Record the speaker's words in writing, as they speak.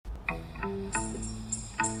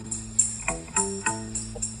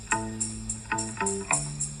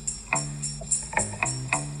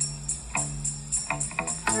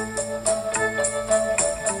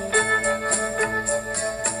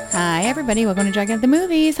everybody. Welcome to Dragon at the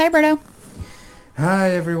Movies. Hi, Berto.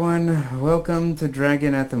 Hi, everyone. Welcome to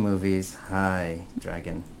Dragon at the Movies. Hi,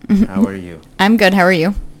 Dragon. How are you? I'm good. How are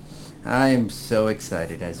you? I am so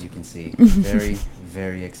excited, as you can see. Very,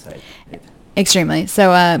 very excited. Extremely.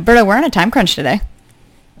 So, Berto, we're on a time crunch today.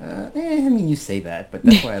 I mean, you say that, but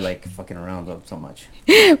that's why I like fucking around so much.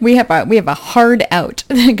 We have a hard out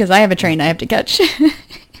because I have a train I have to catch.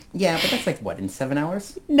 Yeah, but that's like, what, in 7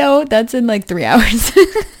 hours? No, that's in like 3 hours.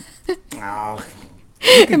 Oh,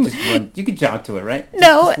 you could just run. You could jog to it, right?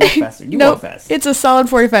 No. Just walk faster. You no, walk fast. it's a solid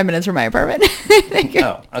 45 minutes from my apartment.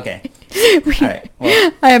 Oh, okay. All right.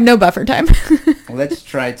 Well, I have no buffer time. let's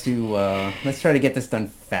try to get this done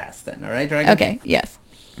fast then. All right, Dragon? Okay, yes.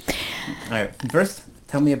 All right. First,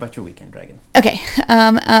 tell me about your weekend, Dragon. Okay,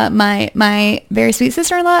 my very sweet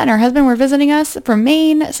sister-in-law and her husband were visiting us from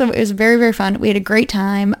Maine, so it was very, very fun. We had a great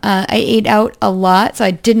time. I ate out a lot, so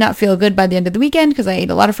I did not feel good by the end of the weekend because I ate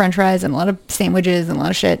a lot of French fries and a lot of sandwiches and a lot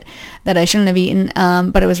of shit that I shouldn't have eaten.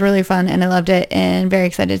 But it was really fun and I loved it and very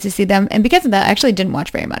excited to see them. And because of that, I actually didn't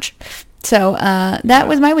watch very much. So that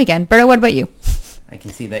was my weekend. Berto, what about you? I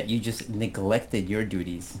can see that you just neglected your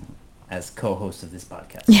duties as co-host of this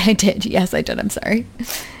podcast. Yeah, I did. Yes, I did. I'm sorry.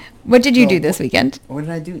 What did you do this weekend? What did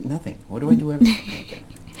I do? Nothing. What do I do every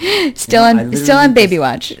weekend? Still on baby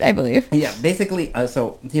watch, I believe. Yeah, basically.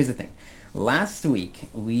 So here's the thing. Last week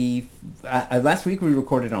we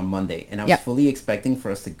recorded on Monday, and I was fully expecting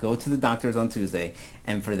for us to go to the doctors on Tuesday,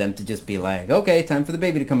 and for them to just be like, "Okay, time for the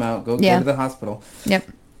baby to come out. Go to the hospital." Yep.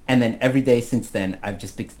 And then every day since then, I've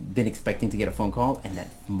just been expecting to get a phone call, and that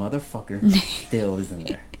motherfucker still isn't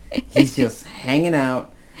there. He's just hanging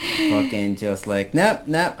out, fucking just like, nope,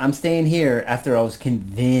 I'm staying here. After I was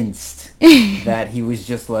convinced that he was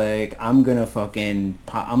just like, I'm gonna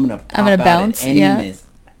bounce.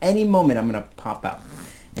 Any moment, I'm gonna pop out.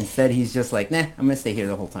 Instead, he's just like, nah, I'm gonna stay here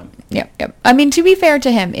the whole time. Yep. I mean, to be fair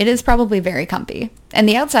to him, it is probably very comfy, and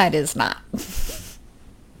the outside is not.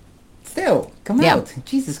 Still, come out.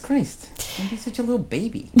 Jesus Christ. Don't be such a little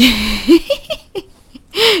baby.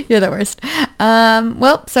 You're the worst.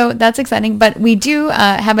 Well, so that's exciting, but we do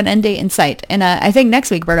have an end date in sight, and I think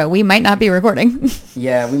next week, Berto, we might not be recording.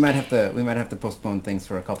 Yeah, we might have to postpone things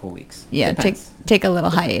for a couple weeks. Yeah, take a little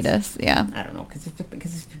hiatus. Yeah. I don't know,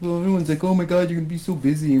 because everyone's like, oh my God, you're gonna be so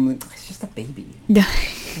busy. I'm like, it's just a baby. Yeah,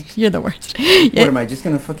 you're the worst. What am I just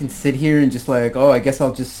gonna fucking sit here and just like, oh, I guess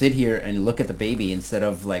I'll just sit here and look at the baby instead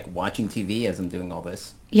of like watching TV as I'm doing all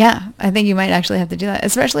this? Yeah, I think you might actually have to do that,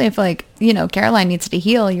 especially if like, Caroline needs to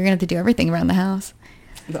heal. You're gonna have to do everything around the house.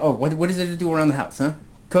 Oh, what is it to do around the house, huh?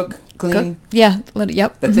 Cook, clean. Yeah,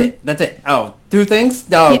 yep. That's it. That's it. Oh, 2 things?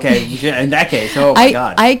 Oh, okay. In that case, oh my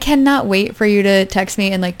God. I cannot wait for you to text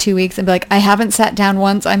me in like 2 weeks and be like, I haven't sat down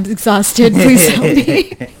once. I'm exhausted. Please help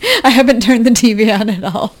me. I haven't turned the TV on at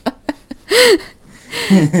all.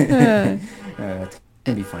 It's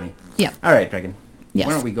gonna be funny. Yeah. All right, Dragon. Yes.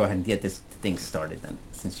 Why don't we go ahead and get this thing started then?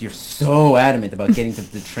 Since you're so adamant about getting to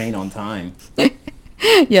the train on time.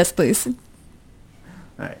 Yes, please. All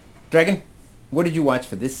right, Dragon. What did you watch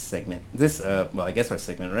for this segment? I guess our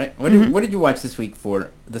segment, right? What did you watch this week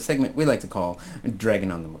for the segment we like to call Dragon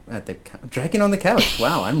on the Couch?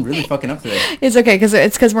 Wow, I'm really fucking up today. It's okay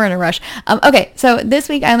because we're in a rush. Okay, so this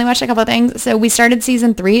week I only watched a couple of things. So we started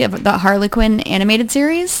season 3 of the Harley Quinn animated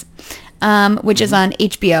series, which is on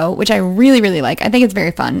HBO, which I really, really like. I think it's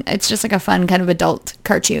very fun. It's just like a fun kind of adult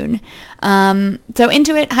cartoon. So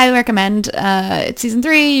into it, highly recommend. It's season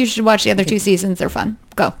 3. You should watch the other 2 seasons. They're fun.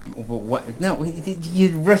 Go. What? No,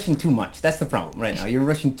 you're rushing too much. That's the problem right now. You're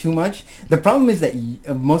rushing too much. The problem is that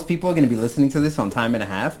most people are going to be listening to this on time and a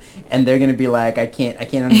half, and they're going to be like, I can't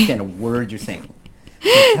understand a word you're saying.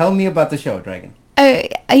 So tell me about the show, Dragon.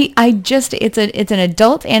 It's an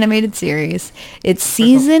adult animated series. It's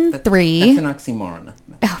season 3. That's an oxymoron.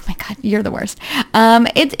 Oh my God, you're the worst.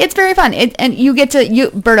 It's very fun. And you get to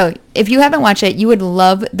Berto, if you haven't watched it, you would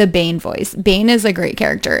love the Bane voice. Bane is a great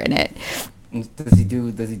character in it. Does he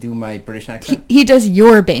do my British accent? He does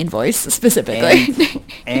your Bane voice specifically.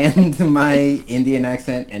 And my Indian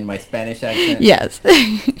accent and my Spanish accent. Yes.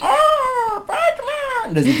 Oh,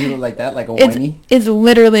 Batman! Does he do it like that, like a whiny? It's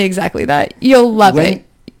literally exactly that. You'll love it.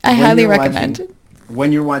 I highly recommend.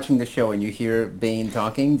 When you're watching the show and you hear Bane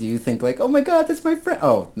talking, do you think like, oh my God, that's my friend?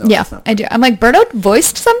 Oh, no, yeah, that's not. I do. I'm like, Berto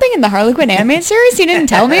voiced something in the Harley Quinn animated series? You didn't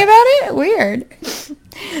tell me about it? Weird.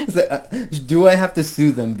 So, do I have to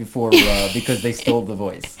sue them because they stole the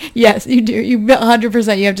voice? Yes, you do. You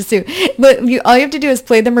 100% you have to sue. But all you have to do is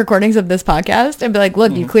play them recordings of this podcast and be like,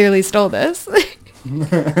 look, you clearly stole this.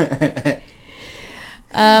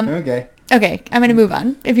 Okay. Okay, I'm going to move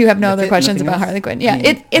on if you have no That's other it? questions Nothing about else? Harley Quinn. I Yeah,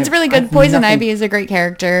 mean, it's really good. I've Poison nothing. Ivy is a great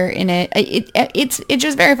character in it. It's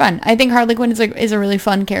just very fun. I think Harley Quinn is a really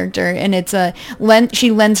fun character, and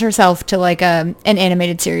she lends herself to like an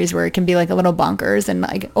animated series where it can be like a little bonkers and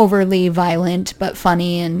like overly violent but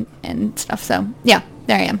funny and stuff. So yeah,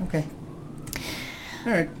 there I am. Okay.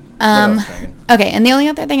 All right. What else, Dragon? Okay, and the only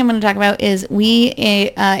other thing I'm going to talk about is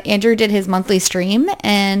Andrew did his monthly stream,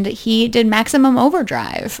 and he did Maximum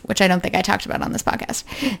Overdrive, which I don't think I talked about on this podcast.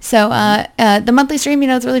 So the monthly stream,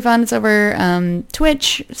 it's really fun. It's over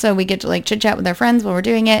Twitch, so we get to like chit chat with our friends while we're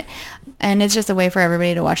doing it, and it's just a way for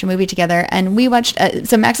everybody to watch a movie together. And we watched.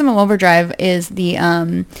 So Maximum Overdrive is the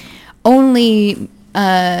only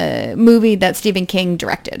movie that Stephen King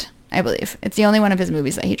directed. I believe it's the only one of his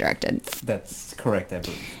movies that he directed. That's correct, I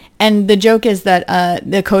believe. And the joke is that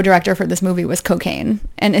the co-director for this movie was cocaine,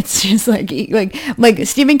 and it's just like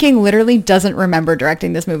Stephen King literally doesn't remember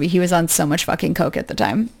directing this movie. He was on so much fucking coke at the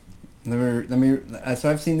time. So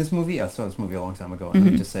I've seen this movie. I saw this movie a long time ago, and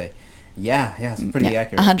let me just say, yeah, it's pretty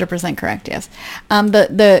accurate. 100% correct. Yes.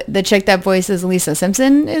 The chick that voices Lisa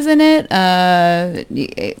Simpson is in it. I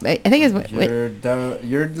think it's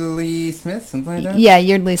Yeardley Smith, something like that. Yeah,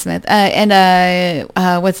 Yeardley Smith.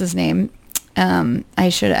 And what's his name?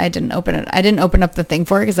 I didn't open it. I didn't open up the thing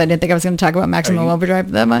for it because I didn't think I was going to talk about Maximum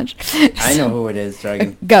Overdrive that much. I know who it is,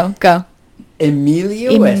 Dragon. Go.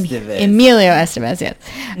 Emilio Estevez. Emilio Estevez, yes.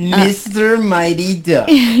 Mr. Mighty Duck.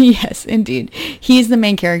 Yes, indeed. He's the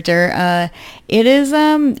main character. It is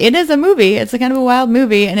a movie. It's a kind of a wild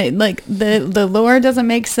movie, and it like the lore doesn't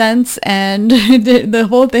make sense, and the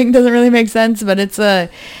whole thing doesn't really make sense. But it's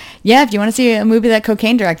yeah, if you want to see a movie that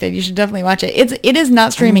Cocaine directed, you should definitely watch it. It is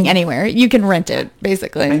not streaming anywhere. You can rent it,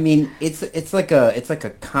 basically. I mean, it's like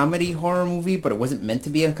a comedy horror movie, but it wasn't meant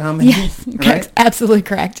to be a comedy. Yes, right? Absolutely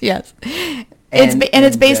correct. Yes.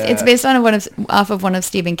 It's based on off of one of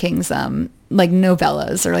Stephen King's like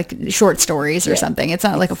novellas or like short stories or something. It's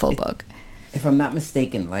not like a full book. If I'm not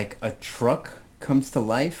mistaken, like a truck comes to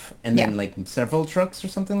life and then like several trucks or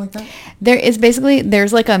something like that.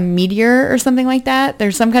 There's like a meteor or something like that.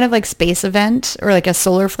 There's some kind of like space event or like a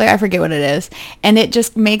solar flare. I forget what it is. And it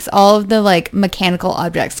just makes all of the like mechanical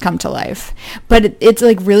objects come to life. But it's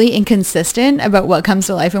like really inconsistent about what comes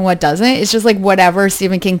to life and what doesn't. It's just like whatever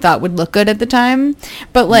Stephen King thought would look good at the time.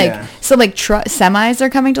 But like, so like semis are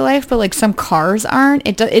coming to life, but like some cars aren't.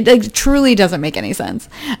 It like, truly doesn't make any sense.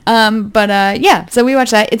 So we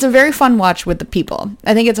watched that. It's a very fun watch with the people.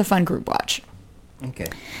 I think it's a fun group watch. Okay.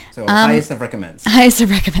 So highest of recommends. Highest of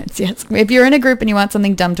recommends, yes. If you're in a group and you want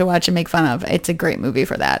something dumb to watch and make fun of, it's a great movie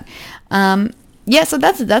for that. So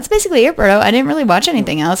that's basically it, Berto. I didn't really watch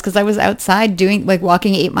anything else because I was outside doing like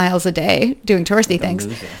walking 8 miles a day, doing touristy things.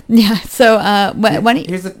 Yeah. So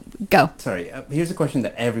go. Sorry. Here's a question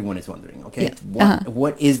that everyone is wondering. Okay. Yeah.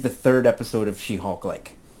 What is the third episode of She-Hulk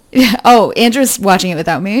like? Oh, Andrew's watching it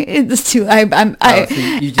without me. It's too. So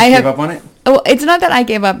you just gave up on it? Oh, it's not that I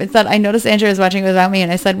gave up. It's that I noticed Andrew was watching it without me,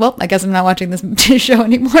 and I said, "Well, I guess I'm not watching this show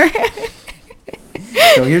anymore."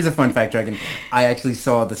 So here's a fun fact, Dragon. I actually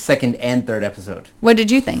saw the second and third episode. What did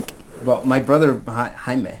you think? Well, my brother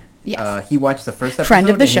Jaime, he watched the first episode. Friend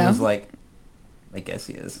of the show. He was like, I guess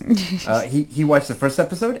he is. He watched the first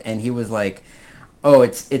episode and he was like, "Oh,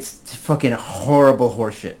 it's fucking horrible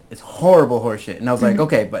horseshit. It's horrible horseshit." And I was like,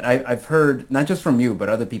 "Okay," but I've heard not just from you, but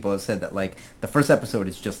other people have said that like the first episode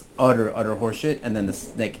is just utter horseshit, and then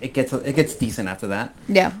this like it gets decent after that.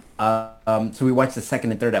 Yeah. So we watched the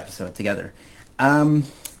second and third episode together.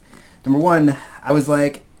 Number one, I was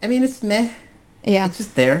like, I mean, it's meh. Yeah. It's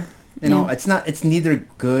just there. You know, it's neither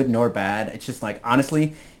good nor bad. It's just like,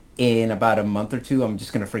 honestly, in about a month or two, I'm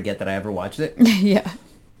just going to forget that I ever watched it. Yeah.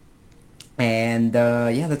 And,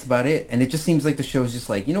 that's about it. And it just seems like the show's just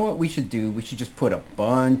like, you know what we should do? We should just put a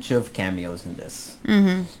bunch of cameos in this.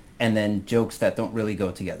 Mm-hmm. And then jokes that don't really go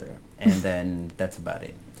together. And then that's about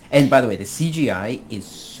it. And by the way, the CGI is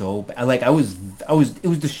so bad. Like, it was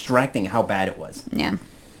distracting how bad it was. Yeah.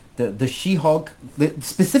 The She-Hulk,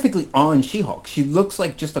 specifically on She-Hulk, she looks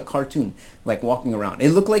like just a cartoon, like walking around. It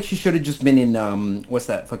looked like she should have just been in, what's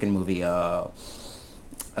that fucking movie?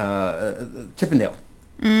 Chippendale.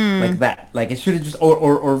 Like that. Like, it should have just,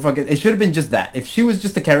 or fucking, it should have been just that. If she was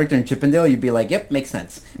just a character in Chippendale, you'd be like, yep, makes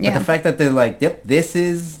sense. Yeah. But the fact that they're like, yep, this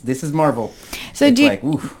is Marvel. So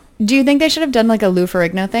oof. Do you think they should have done like a Lou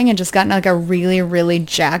Ferrigno thing and just gotten like a really, really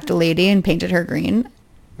jacked lady and painted her green?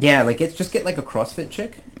 Yeah, like just get like a CrossFit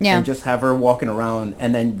chick. Yeah. And just have her walking around,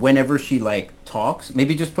 and then whenever she like talks,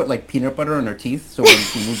 maybe just put like peanut butter on her teeth so when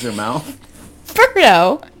she moves her mouth.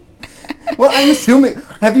 Ferdo. Well, I'm assuming.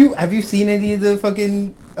 Have you seen any of the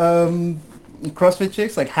fucking CrossFit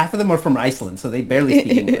chicks, like half of them are from Iceland, so they barely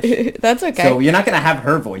speak English. That's okay. So you're not gonna have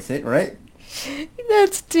her voice it, right?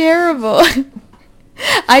 That's terrible.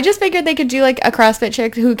 I just figured they could do like a CrossFit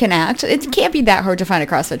chick who can act. It can't be that hard to find a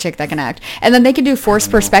CrossFit chick that can act. And then they could do forced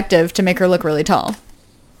perspective to make her look really tall.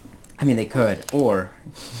 I mean, they could, or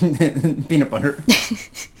peanut butter.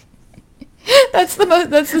 That's the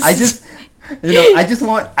I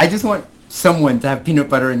just want someone to have peanut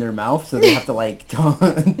butter in their mouth, so they have to like talk,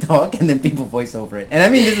 and then people voice over it. And I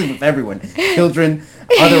mean, this is with everyone, children,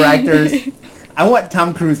 other actors. I want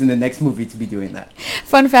Tom Cruise in the next movie to be doing that.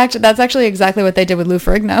 Fun fact, that's actually exactly what they did with Lou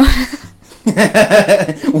Ferrigno.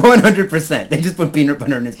 100%. They just put peanut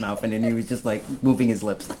butter in his mouth, and then he was just like moving his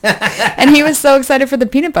lips. And he was so excited for the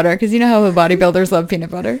peanut butter, because you know how the bodybuilders love peanut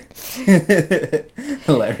butter.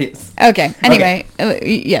 Hilarious. Okay, anyway,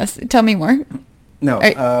 yes, tell me more. No,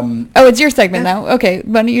 oh, it's your segment now. Okay,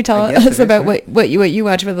 why don't you tell us about what you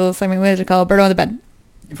watch for the little segment we have to call Birdo on the Bed.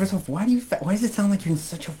 First off, why does it sound like you're in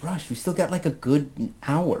such a rush? We still got like a good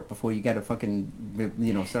hour before you got to fucking,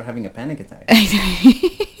 start having a panic attack.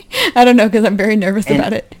 I don't know, because I'm very nervous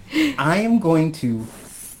about it. I am going to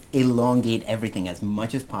elongate everything as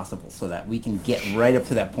much as possible so that we can get right up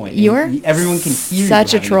to that point. Everyone can hear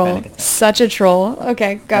such you a troll. Such a troll.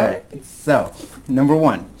 Okay, go. Right. So, number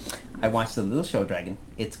one, I watched a little show, Dragon.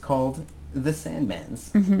 It's called The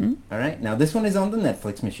Sandmans. Mm-hmm. All right. Now, this one is on the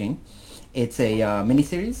Netflix machine. It's a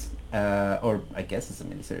miniseries, or I guess it's a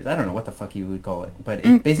miniseries. I don't know what the fuck you would call it, but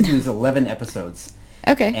it basically was 11 episodes.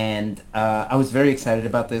 Okay. And I was very excited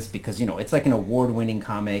about this because, it's like an award-winning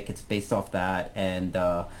comic. It's based off that, and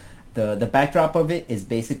the backdrop of it is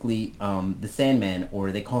basically the Sandman,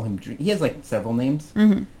 or they call him Dream. He has like several names,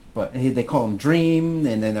 but they call him Dream,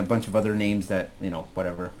 and then a bunch of other names that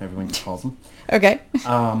whatever everyone calls him. Okay.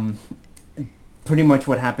 Pretty much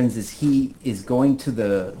what happens is he is going to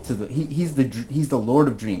he's the Lord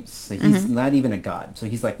of Dreams. So he's not even a god. So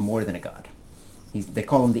he's like more than a god. They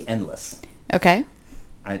call him the Endless. Okay.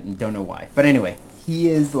 I don't know why, but anyway, he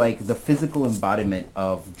is like the physical embodiment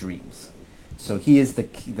of dreams. So he is the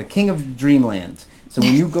king of Dreamland. So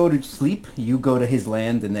when you go to sleep, you go to his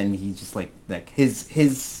land, and then he just like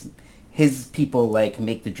his people like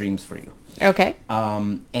make the dreams for you. Okay.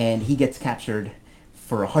 And he gets captured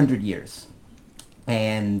for 100 years.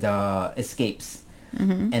 And escapes,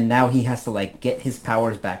 and now he has to like get his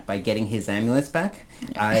powers back by getting his amulets back.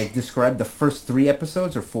 I described the first 3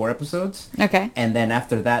 episodes or 4 episodes. Okay. And then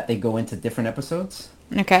after that, they go into different episodes.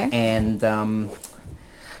 Okay. And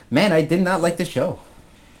man, I did not like the show.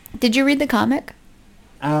 Did you read the comic?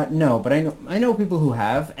 No, but I know people who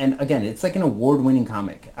have, and again, it's like an award-winning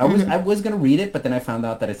comic. I was gonna read it, but then I found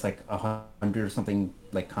out that it's like 100 or something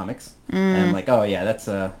like comics, and I'm like, oh yeah, that's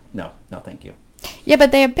no, thank you. Yeah,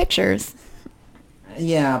 but they have pictures.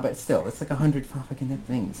 Yeah, but still, it's like 100 fucking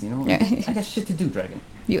things, I got shit to do, Dragon.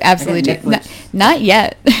 You absolutely do. Not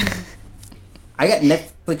yet. I got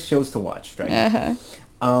Netflix shows to watch, Dragon.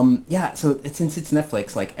 Yeah, so since it's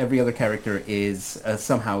Netflix, like every other character is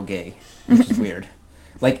somehow gay, which is weird.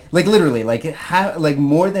 Like literally, like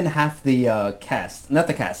more than half the cast, not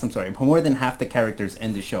the cast, I'm sorry, more than half the characters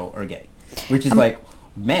in the show are gay, which is like,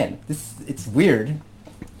 man, it's weird.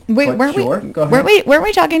 Wait, weren't we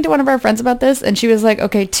talking to one of our friends about this? And she was like,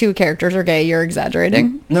 "Okay, 2 characters are gay. You're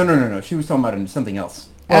exaggerating." No. She was talking about something else.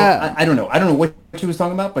 Well, I don't know. I don't know what she was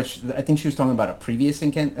talking about, but I think she was talking about a previous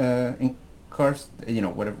whatever.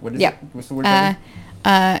 What is it? What's the word?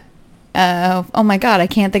 Oh my God, I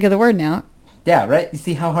can't think of the word now. Yeah, right. You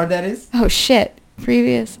see how hard that is? Oh shit!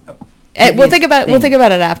 Previous. We'll think about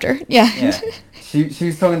it after. Yeah. She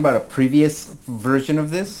was talking about a previous version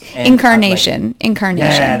of this. Incarnation.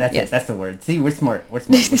 Yeah, that's it. That's the word. See, we're smart. We're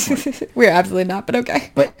absolutely not, but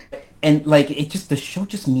okay. But the show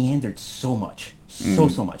just meandered so much,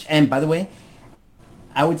 so much. And by the way,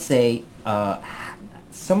 I would say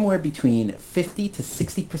somewhere between 50 to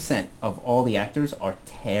 60% of all the actors are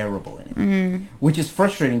terrible in it, which is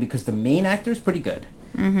frustrating because the main actor is pretty good.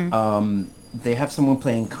 They have someone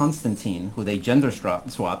playing Constantine, who they gender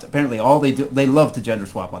swapped. Apparently, they love to gender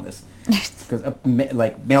swap on this, because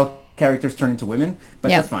like male characters turn into women. But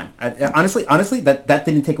that's fine. Honestly, that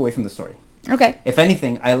didn't take away from the story. Okay. If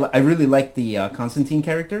anything, I really liked the Constantine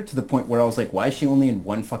character to the point where I was like, why is she only in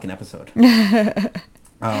 1 fucking episode?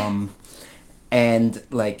 And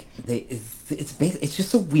like it's just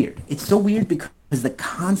so weird. It's so weird because the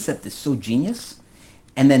concept is so genius.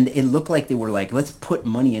 And then it looked like they were like, let's put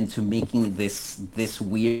money into making this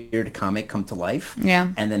weird comic come to life. Yeah.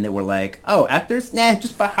 And then they were like, oh, actors? Nah,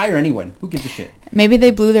 just hire anyone. Who gives a shit? Maybe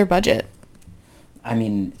they blew their budget. I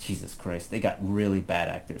mean, Jesus Christ, they got really bad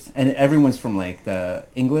actors, and everyone's from like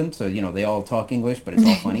England, so they all talk English, but it's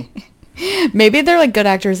all funny. Maybe they're like good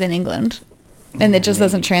actors in England, and it just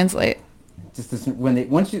doesn't Maybe translate. just doesn't when they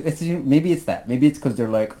once you maybe it's that maybe it's because they're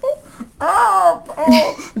like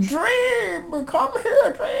dream come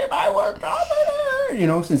here dream I will come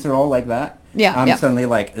here since they're all like that. Yeah, I'm yeah. suddenly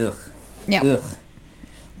like ugh Yeah. ugh,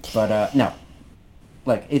 but no,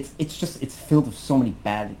 like it's filled with so many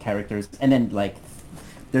bad characters, and then like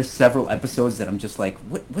there's several episodes that I'm just like,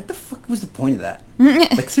 what the fuck was the point of that?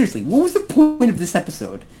 Like seriously, what was the point of this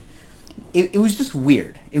episode? It was just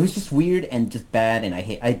weird. It was just weird and just bad, and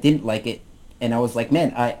I didn't like it, and I was like,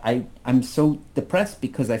 man, I'm so depressed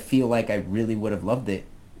because I feel like I really would have loved it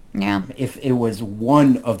Yeah. if it was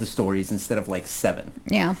one of the stories instead of like 7,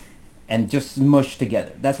 Yeah. and just smushed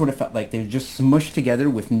together. That's what it felt like. They were just smushed together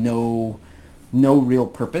with no real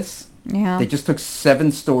purpose. Yeah. They just took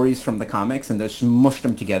 7 stories from the comics and just smushed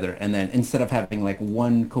them together, and then instead of having like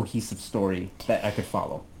one cohesive story that I could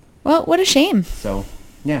follow. Well, what a shame. So,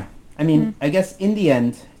 yeah. I mean, I guess in the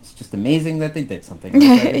end, it's just amazing that they did something.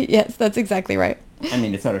 Right? Yes, that's exactly right. I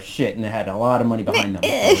mean, it's utter shit, and they had a lot of money behind them. So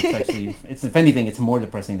it's actually, if anything, it's more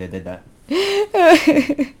depressing they did that.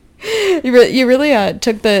 You really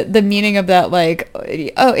took the meaning of that, like,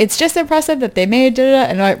 oh, it's just impressive that they made it,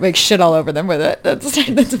 and I like shit all over them with it.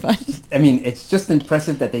 That's fun. I mean, it's just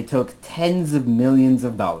impressive that they took tens of millions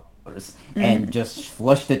of dollars and just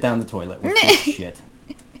flushed it down the toilet with this shit.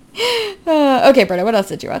 Okay, Berta, what else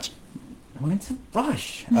did you watch? Well, it's a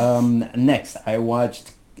rush. Next, I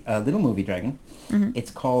watched a little movie, Dragon. It's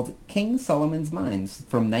called King Solomon's Mines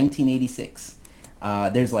from 1986.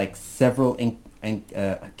 There's like several,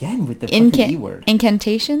 again with the fucking E word.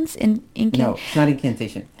 Incantations? No, it's not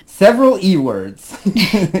incantation. Several E words.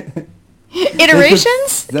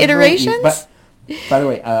 Iterations? Iterations? By the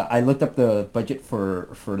way, I looked up the budget for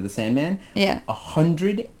The Sandman. Yeah.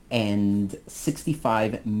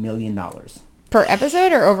 $165 million. Per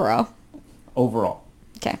episode or overall? Overall.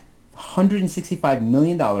 Okay. $165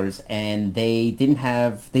 million, and they didn't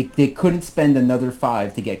have, they couldn't spend another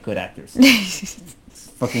 5 to get good actors.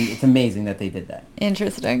 It's amazing that they did that.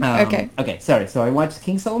 Interesting. Okay. Okay, sorry. So I watched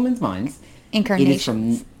King Solomon's Mines.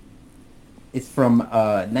 Incarnations. It's from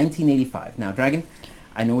 1985. Now, Dragon,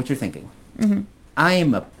 I know what you're thinking. Mm-hmm. I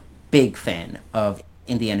am a big fan of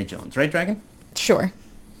Indiana Jones, right, Dragon? Sure.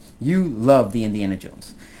 You love the Indiana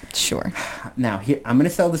Jones. Sure. Now, here, I'm going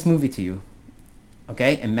to sell this movie to you.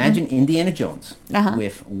 Okay? Imagine Indiana Jones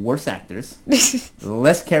with worse actors,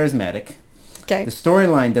 less charismatic. Okay. The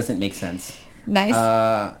storyline doesn't make sense. Nice.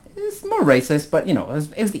 It's more racist, but, it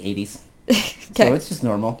was the 80s. Okay. So it's just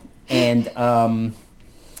normal. And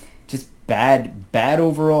just bad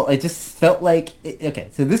overall. It just felt like... okay,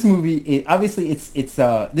 so this movie, obviously,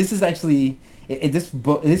 this is actually...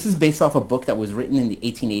 this is based off a book that was written in the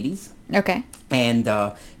 1880s. Okay. And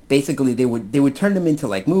basically they would turn them into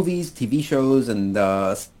like movies, TV shows, and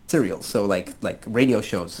serials. So like radio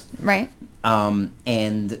shows. Right. And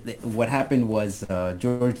what happened was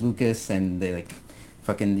George Lucas and they like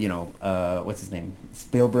fucking what's his name,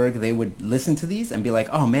 Spielberg. They would listen to these and be like,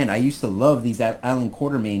 oh man, I used to love these Alan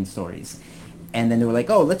Quatermain stories. And then they were like,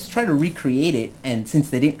 oh, let's try to recreate it. And since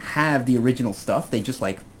they didn't have the original stuff, they just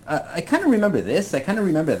like I kind of remember this, I kind of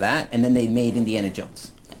remember that, and then they made Indiana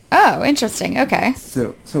Jones. Oh, interesting. Okay.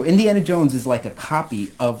 So Indiana Jones is like a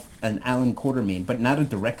copy of an Alan Quatermain, but not a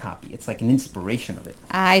direct copy. It's like an inspiration of it.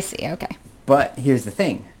 I see. Okay. But here's the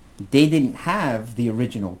thing. They didn't have the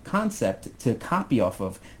original concept to copy off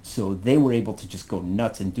of, so they were able to just go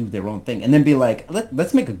nuts and do their own thing. And then be like,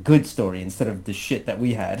 let's make a good story instead of the shit that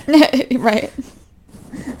we had. Right.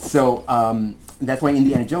 So that's why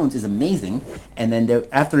Indiana Jones is amazing. And then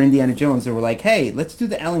after Indiana Jones, they were like, hey, let's do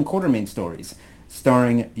the Alan Quatermain stories.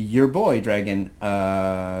 Starring your boy, Dragon.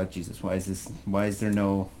 Jesus, why is there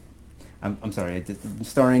no... I'm sorry.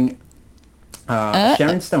 Starring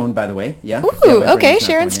Sharon Stone, by the way. Yeah. Ooh, okay.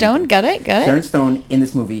 Sharon Stone. Got it. Sharon Stone in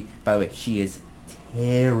this movie, by the way, she is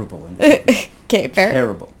terrible in this movie. Okay, fair.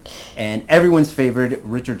 Terrible. And everyone's favorite,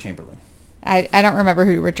 Richard Chamberlain. I don't remember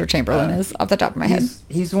who Richard Chamberlain is off the top of my head.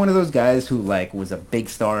 He's one of those guys who like was a big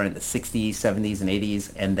star in the 60s, 70s, and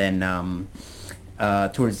 80s, and then...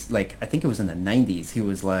 towards like I think it was in the 90s, he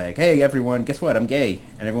was like, hey everyone, guess what, I'm gay,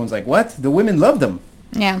 and everyone's like, what? The women loved him.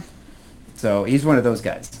 Yeah. So he's one of those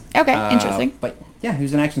guys. Okay. Interesting. But yeah, he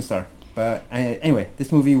was an action star. But anyway,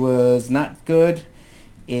 this movie was not good.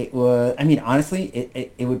 It was, I mean, honestly,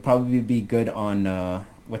 it would probably be good on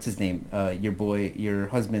what's his name, your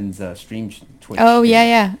husband's stream Twitch. Oh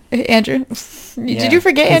yeah, Andrew. Did you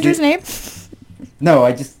forget Andrew's name? No,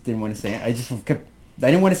 I just didn't want to say it. I just kept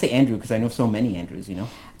didn't want to say Andrew because I know so many Andrews, you know.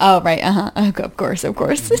 Oh, right. Uh-huh. Of course, of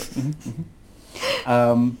course.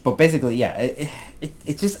 But basically, yeah,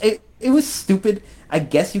 it just it was stupid. I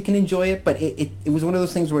guess you can enjoy it, but it was one of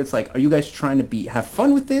those things where it's like, are you guys trying to have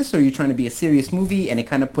fun with this, or are you trying to be a serious movie? And it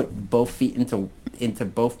kind of put both feet into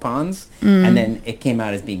both ponds, and then it came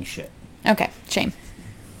out as being shit. Okay, shame.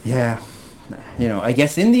 Yeah, I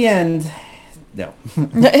guess in the end, no.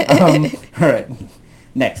 All right,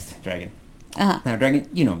 next, Dragon. Now, Dragon,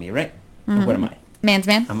 you know me, right? What am I? Man's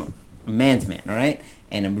man. I'm a man's man, all right?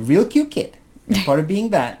 And I'm a real cute kid. And part of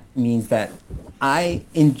being that means that I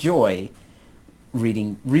enjoy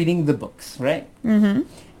reading the books, right? Mm-hmm.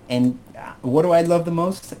 And what do I love the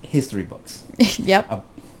most? History books. Yep.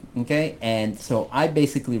 Okay? And so I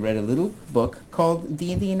basically read a little book called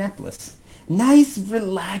The Indianapolis. Nice,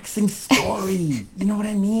 relaxing story. You know what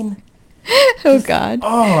I mean? God.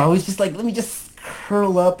 Oh, I was just like, let me just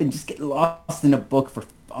curl up and just get lost in a book for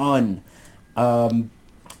fun.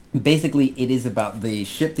 Basically, it is about the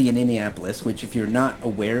ship, the Indianapolis, which, if you're not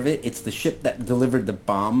aware of it, it's the ship that delivered the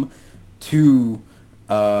bomb to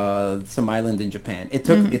some island in Japan. It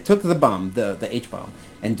took the bomb, the H bomb,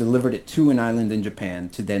 and delivered it to an island in Japan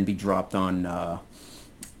to then be dropped on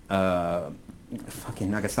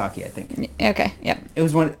fucking Nagasaki, I think. Okay. Yep. It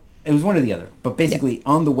was one or the other. But basically,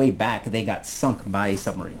 on the way back, they got sunk by a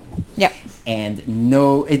submarine. Yep. And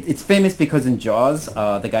it's famous because in Jaws,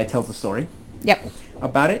 the guy tells the story. Yep.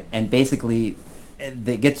 About it, and basically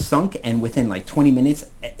they get sunk, and within like 20 minutes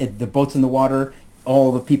the boat's in the water,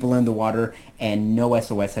 all the people are in the water, and no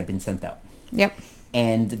SOS had been sent out. Yep.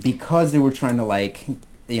 And because they were trying to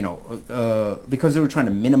because they were trying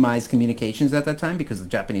to minimize communications at that time, because the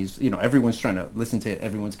Japanese, everyone's trying to listen to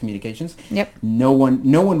everyone's communications. Yep. No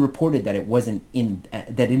one reported that that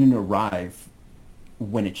it didn't arrive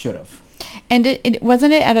when it should have. And it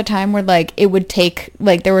wasn't it at a time where like it would take,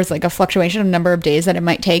 like there was like a fluctuation of number of days that it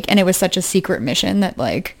might take, and it was such a secret mission that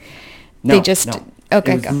like no, they just no.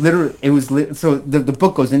 Okay. So the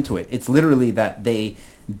book goes into it. It's literally that they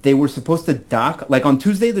were supposed to dock, like on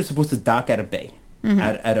Tuesday they're supposed to dock at a bay,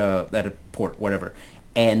 at a port, whatever.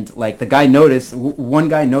 And like one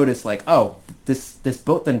guy noticed like, oh, this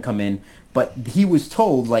boat didn't come in, but he was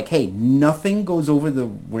told like, hey, nothing goes over the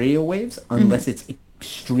radio waves unless it's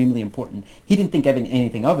extremely important. He didn't think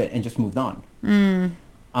anything of it and just moved on.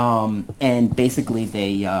 And basically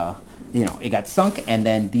they it got sunk, and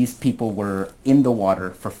then these people were in the water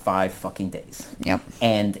for 5 fucking days. Yep.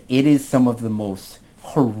 And it is some of the most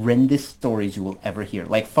horrendous stories you will ever hear.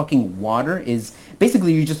 Like, fucking water is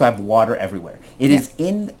basically, you just have water everywhere. It's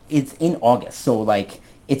in August, so like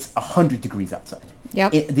it's 100 degrees outside.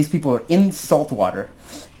 Yep. These people are in salt water,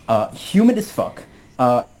 humid as fuck.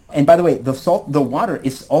 And by the way, the water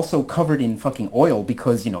is also covered in fucking oil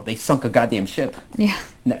because, they sunk a goddamn ship. Yeah.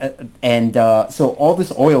 And so all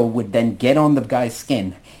this oil would then get on the guy's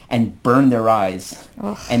skin and burn their eyes.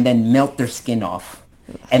 Ugh. And then melt their skin off.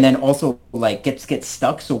 And then also like get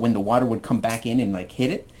stuck, so when the water would come back in and like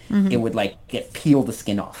hit it, it would like peel the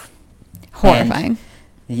skin off. Horrifying.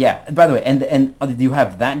 Yeah. By the way, and you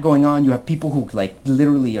have that going on. You have people who like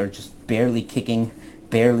literally are just barely kicking,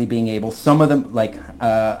 barely being able. Some of them, like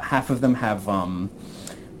half of them have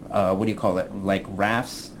what do you call it? Like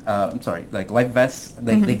rafts. I'm sorry, like life vests.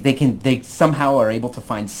 They somehow are able to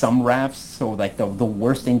find some rafts. So like the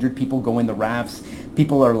worst injured people go in the rafts.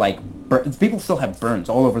 People are like people still have burns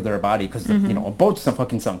all over their body because a boat's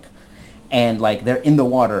fucking sunk, and like they're in the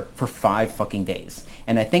water for 5 fucking days.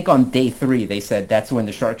 And I think on day 3 they said that's when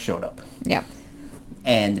the shark showed up. Yeah.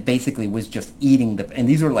 And basically was just eating and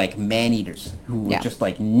these were like man-eaters who were just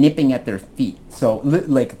like nipping at their feet. So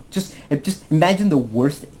like just imagine the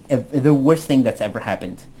worst thing that's ever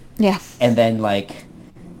happened. Yeah. And then like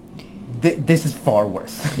this is far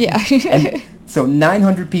worse. Yeah. And so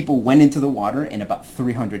 900 people went into the water and about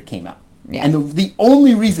 300 came out. Yeah. And the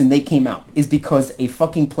only reason they came out is because a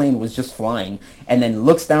fucking plane was just flying and then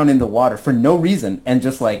looks down in the water for no reason and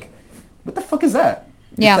just like, what the fuck is that?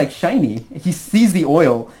 Yeah. It's like shiny. He sees the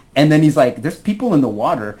oil, and then he's like, there's people in the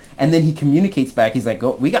water. And then he communicates back. He's like,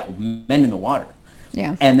 oh, we got men in the water.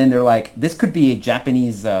 Yeah. And then they're like, this could be a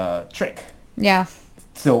Japanese trick. Yeah.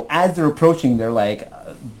 So as they're approaching, they're like,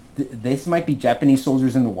 this might be Japanese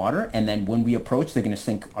soldiers in the water. And then when we approach, they're going to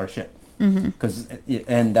sink our ship.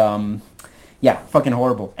 Yeah, fucking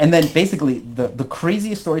horrible. And then basically the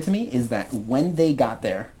craziest story to me is that when they got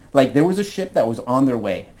there, like there was a ship that was on their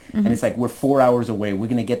way. And it's like, we're 4 hours away. We're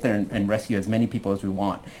going to get there and rescue as many people as we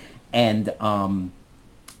want. And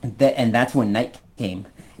that's when night came.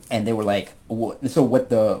 and they were like, so what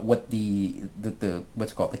the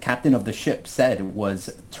what's it called, the captain of the ship said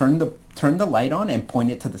was turn the light on and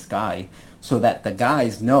point it to the sky so that the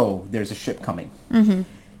guys know there's a ship coming. Mm-hmm.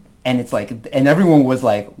 And it's like, and everyone was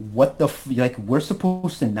like, what the like, we're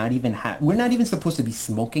supposed to not even we're not even supposed to be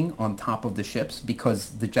smoking on top of the ships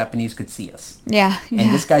because the Japanese could see us. Yeah.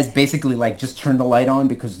 And this guy's basically like, just turn the light on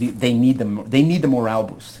because they need the morale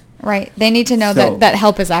boost. Right. They need to know that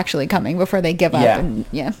help is actually coming before they give up. Yeah. And,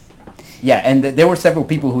 yeah. Yeah, and there were several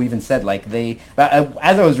people who even said, like,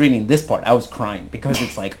 as I was reading this part, I was crying because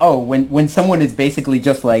it's like, oh, when someone is basically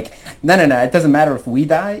just like, no, it doesn't matter if we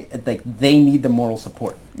die, like, they need the moral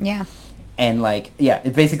support. Yeah. And, like, yeah,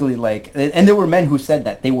 it basically, like, and there were men who said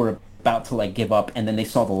that they were about to, like, give up, and then they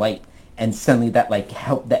saw the light, and suddenly that, like,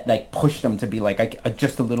 helped, that, like, pushed them to be like,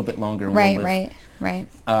 just a little bit longer. And Right.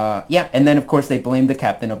 Yeah, and then, of course, they blamed the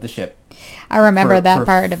captain of the ship. I remember that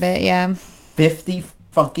part of it, yeah. 50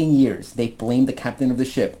 fucking years they blamed the captain of the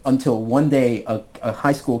ship until one day a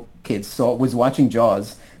high school kid was watching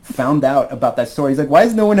Jaws, found out about that story. He's like, why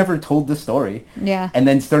has no one ever told this story? Yeah. And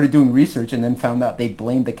then started doing research and then found out they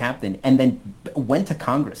blamed the captain, and then went to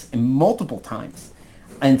Congress and multiple times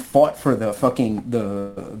and fought for the fucking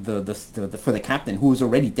for the captain who was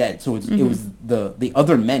already dead. So it was the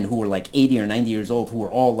other men who were like 80 or 90 years old who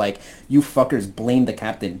were all like, you fuckers blame the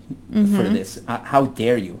captain for this. How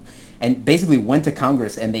dare you? And basically went to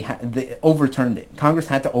Congress, and they overturned it. Congress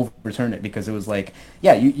had to overturn it because it was like,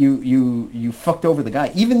 yeah, you fucked over the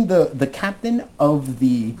guy. Even the captain of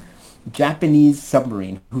the Japanese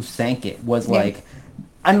submarine who sank it was like,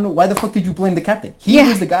 I don't know, why the fuck did you blame the captain? He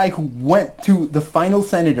was the guy who went to the final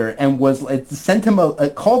senator and was sent him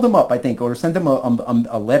called him up, I think, or sent him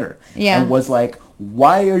a letter, and was like,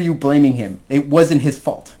 why are you blaming him? It wasn't his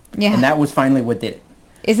fault. Yeah. And that was finally what did it.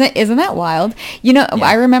 Isn't that wild? You know,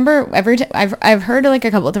 I remember I've heard like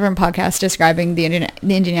a couple of different podcasts describing the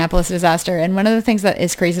Indianapolis disaster, and one of the things that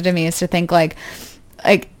is crazy to me is to think like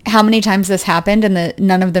how many times this happened and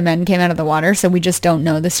none of the men came out of the water, so we just don't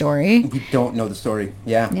know the story. We don't know the story.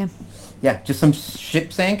 Yeah. Just some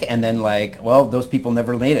ship sank, and then like, well, those people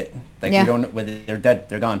never made it. Like, we don't know whether they're dead,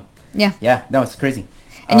 they're gone. Yeah. No, it's crazy.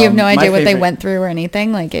 And you have no idea what they went through or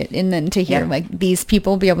anything, like it, and then to hear like these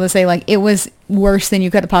people be able to say like it was worse than you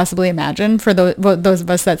could have possibly imagined for those of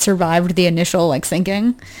us that survived the initial like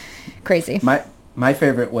sinking. Crazy. My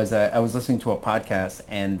favorite was I was listening to a podcast,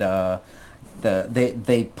 and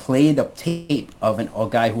they played a tape of a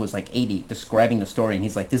guy who was like 80 describing the story, and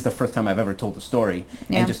he's like, this is the first time I've ever told the story,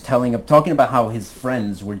 and just talking about how his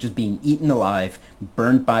friends were just being eaten alive,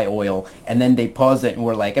 burnt by oil, and then they paused it and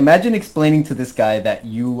were like, imagine explaining to this guy that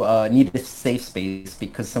you need a safe space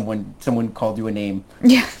because someone called you a name.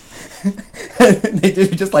 Yeah. They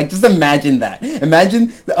just imagine that.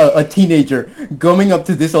 Imagine a teenager going up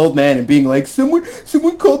to this old man and being like, someone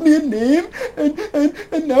called me a name,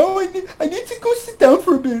 and now I need to go sit down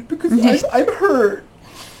for a bit because I'm hurt.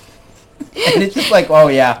 And it's just like, oh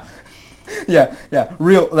yeah,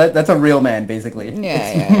 real. That's a real man, basically.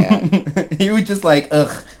 Yeah. He was just like,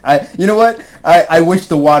 ugh. You know what? I wish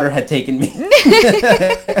the water had taken me.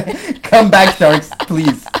 Come back, sharks,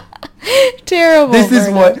 please. Terrible.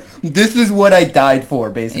 This is what I died for,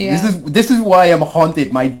 basically. Yeah. This is why I'm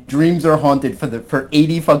haunted. My dreams are haunted for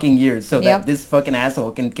 80 fucking years, so that this fucking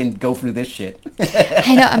asshole can go through this shit.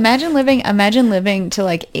 I know. Imagine living to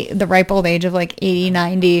like the ripe old age of like 80,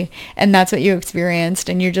 90, and that's what you experienced,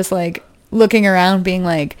 and you're just like looking around being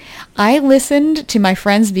like, I listened to my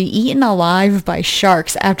friends be eaten alive by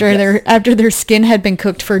sharks after their skin had been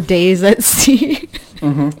cooked for days at sea.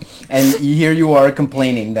 Mm-hmm. And here you are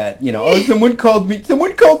complaining that, oh, someone called me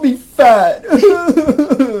fat.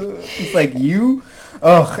 It's like,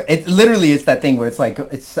 it literally is that thing where it's like,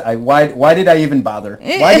 why did I even bother?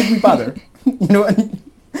 Why did we bother? You know what?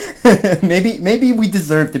 Maybe we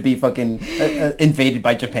deserve to be fucking invaded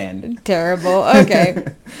by Japan. Terrible. Okay.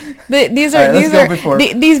 These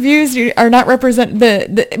views are not represent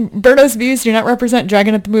the Berto's views do not represent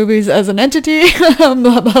Dragon at the Movies as an entity. Blah,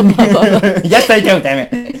 blah, blah, blah. Yes, they do. Damn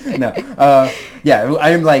it. No. I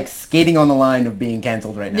am like skating on the line of being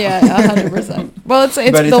canceled right now. Yeah, 100%. Well, it's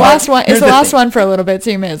the last one. It's the last one for a little bit,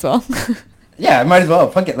 so you may as well. Yeah, I might as well.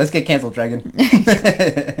 Fuck it. Let's get canceled, Dragon.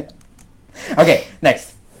 Okay,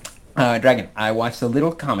 next. Dragon, I watched a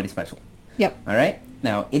little comedy special. Yep. All right?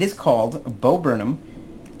 Now, it is called Bo Burnham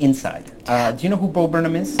Inside. Do you know who Bo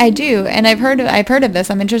Burnham is? I do, and I've heard of this.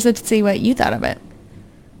 I'm interested to see what you thought of it.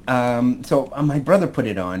 My brother put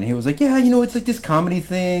it on. He was like, yeah, it's like this comedy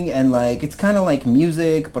thing, and like it's kind of like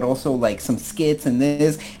music, but also like some skits and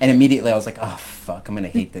this. And immediately I was like, oh fuck, I'm gonna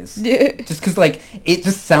hate this, just because like it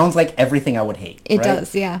just sounds like everything I would hate. It right?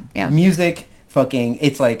 does, yeah, yeah. Music, fucking,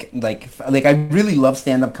 it's like I really love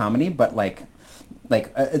stand-up comedy, but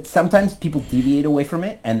sometimes people deviate away from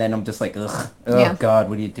it, and then I'm just like, ugh, oh Yeah. God,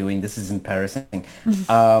 what are you doing? This is embarrassing.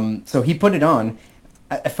 So he put it on.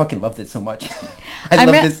 I fucking loved it so much. I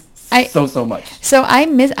love this so much. So I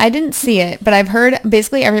didn't see it, but I've heard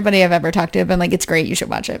basically everybody I've ever talked to have been like, it's great, you should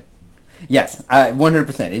watch it. Yes,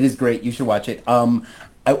 100%. It is great. You should watch it.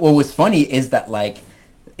 What was funny is that like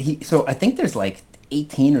so I think there's like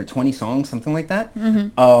 18 or 20 songs, something like that.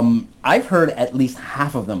 I've heard at least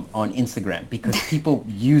half of them on Instagram because people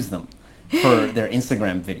use them for their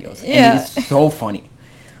Instagram videos, and Yeah. it is so funny.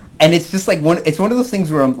 And it's just like it's one of those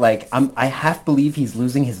things where I half believe he's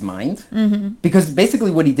losing his mind, because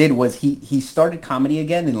basically what he did was he started comedy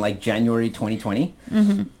again in like January 2020,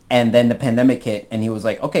 and then the pandemic hit, and he was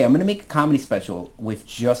like, okay, I'm gonna make a comedy special with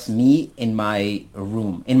just me in my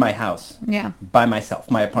room, in my house, Yeah. by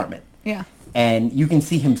myself, my apartment, Yeah. and you can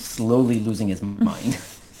see him slowly losing his mind.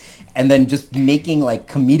 And then just making like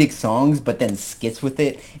comedic songs, but then skits with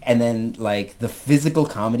it, and then like the physical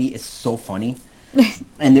comedy is so funny.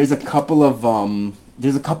 And there's a couple of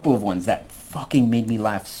ones that fucking made me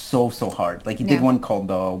laugh so hard. Like he did Yeah. one called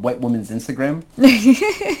White Woman's Instagram,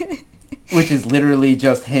 which is literally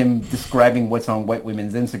just him describing what's on white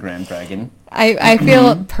women's Instagram, Dragon. I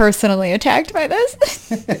feel personally attacked by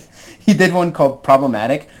this. He did one called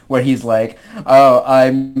Problematic, where he's like, oh,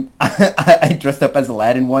 I dressed up as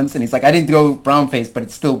Aladdin once, and he's like, I didn't go brown face, but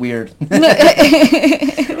it's still weird.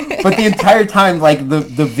 But the entire time, like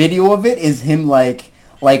the video of it is him like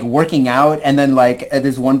working out, and then like at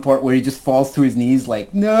this one part where he just falls to his knees,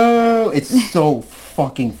 like, no, it's so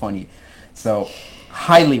fucking funny. So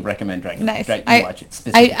highly recommend Dragon. Nice. You watch it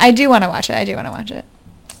specifically. I do want to watch it. I do want to watch it.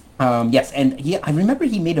 Yes, and I remember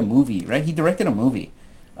he made a movie, right? He directed a movie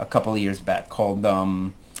a couple of years back called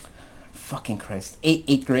fucking Christ,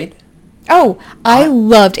 eighth grade. Oh, I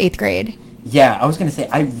loved 8th grade. Yeah, I was gonna say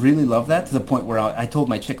I really love that, to the point where I told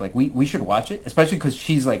my chick like we should watch it, especially because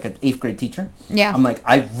she's like an 8th grade teacher. Yeah. I'm like,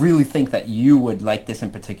 I really think that you would like this in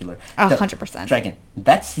particular. 100%. Dragon,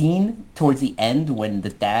 that scene towards the end when the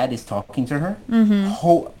dad is talking to her.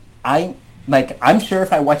 I'm sure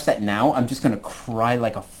if I watch that now, I'm just gonna cry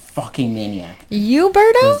like a fucking maniac. You,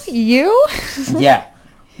 Berto? You? Yeah.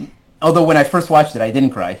 Although when I first watched it, I didn't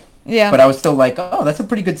cry. Yeah. But I was still like, oh, that's a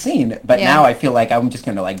pretty good scene. But Yeah. now I feel like I'm just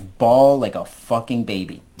gonna like bawl like a fucking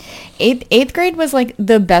baby. Eighth grade was like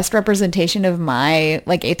the best representation of my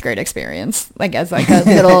like 8th grade experience, like as like a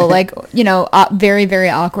little like very very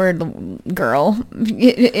awkward girl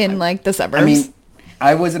in like the suburbs. I mean,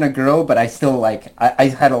 I wasn't a girl, but I still like I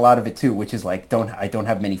had a lot of it too, which is like I don't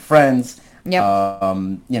have many friends. Yep.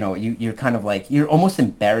 You're kind of like you're almost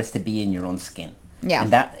embarrassed to be in your own skin. Yeah.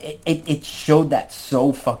 And that it showed that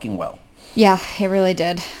so fucking well. Yeah, it really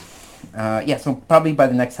did. Yeah, so probably by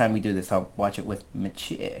the next time we do this, I'll watch it with my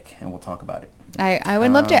chick, and we'll talk about it. I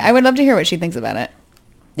would love to. I would love to hear what she thinks about it.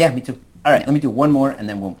 Yeah, me too. All right, let me do one more, and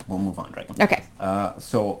then we'll move on, Dragon. Okay.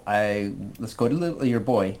 So let's go to your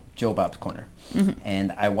boy Joe Bob's Corner,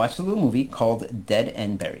 and I watched a little movie called Dead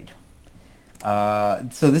and Buried.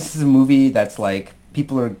 So this is a movie that's like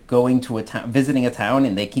people are going to a town, visiting a town,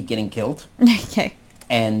 and they keep getting killed. Okay.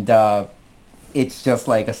 And it's just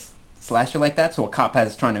like a slasher like that. So a cop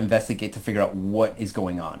is trying to investigate to figure out what is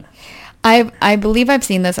going on. I believe I've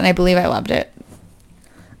seen this, and I believe I loved it.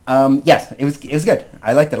 Yes, it was good.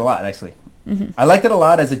 I liked it a lot, actually. I liked it a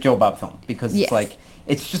lot as a Joe Bob film because Yes. it's like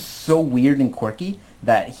it's just so weird and quirky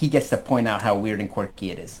that he gets to point out how weird and quirky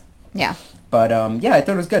it is. Yeah. But yeah, I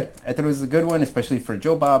thought it was good. I thought it was a good one, especially for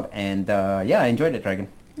Joe Bob, and yeah, I enjoyed it, Dragon.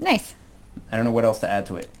 Nice. I don't know what else to add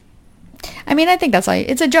to it. I mean, I think that's like,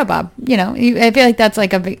 it's a Joe Bob, I feel like that's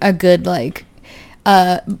like a good like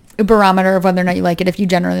barometer of whether or not you like it. If you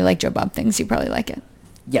generally like Joe Bob things, you probably like it.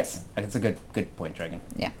 Yes, that's a good point, Dragon.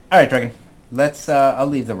 Yeah. All right, Dragon. Let's I'll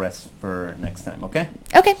leave the rest for next time, okay?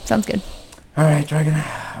 Okay, sounds good. All right, Dragon.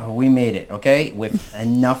 We made it, okay? With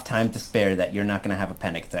enough time to spare that you're not going to have a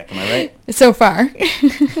panic attack, am I right? So far.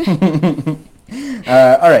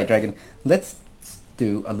 All right, Dragon. Let's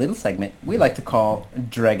do a little segment we like to call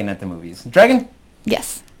Dragon at the Movies. Dragon,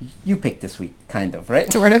 Yes. you picked this week, kind of,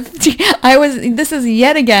 right? Sort of. This is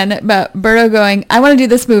yet again about Berto going, I want to do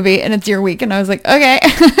this movie, and it's your week. And I was like, okay.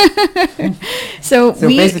 So So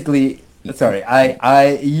basically, Sorry,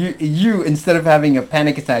 you instead of having a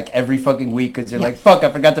panic attack every fucking week because you're Yeah. like, fuck,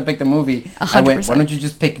 I forgot to pick the movie. I went, 100%. why don't you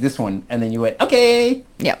just pick this one? And then you went, okay.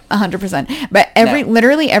 Yep, 100%. But No.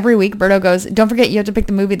 literally every week, Berto goes, don't forget you have to pick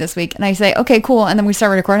the movie this week. And I say, okay, cool. And then we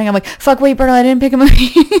start recording. I'm like, fuck, wait, Berto, I didn't pick a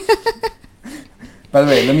movie. By the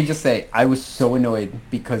way, let me just say, I was so annoyed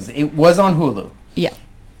because it was on Hulu. Yeah.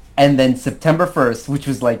 And then September 1st, which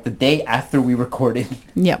was like the day after we recorded,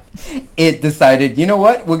 Yep. it decided, you know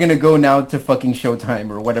what? We're going to go now to fucking Showtime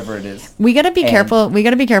or whatever it is. We got to be And- careful. We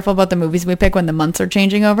got to be careful about the movies we pick when the months are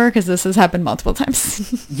changing over because this has happened multiple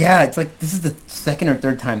times. Yeah, it's like this is the second or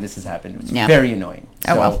third time this has happened. It's Yeah. very annoying.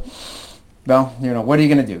 Oh, well. Well, you know, what are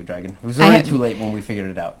you going to do, Dragon? It was I already had- too late when we figured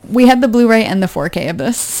it out. We had the Blu-ray and the 4K of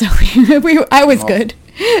this, so I was Oh. good.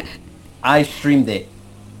 I streamed it.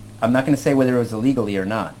 I'm not going to say whether it was illegally or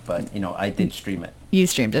not, but, you know, I did stream it. You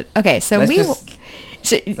streamed it. Okay, so Let's we... just-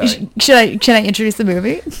 Sorry. Should I introduce the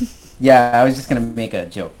movie? Yeah, I was just going to make a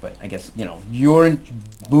joke, but I guess, you know, your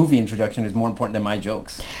movie introduction is more important than my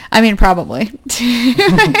jokes. I mean, probably.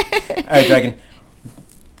 All right, Dragon.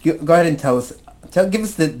 Go ahead and tell us. Give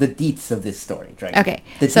us the deets of this story, Dragon. Okay,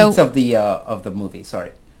 The so- deets of the movie.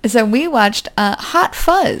 Sorry. So we watched Hot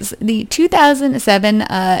Fuzz, the 2007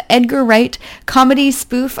 Edgar Wright comedy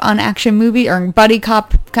spoof on action movie or buddy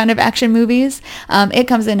cop kind of action movies. It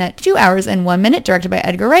comes in at 2 hours and 1 minute, directed by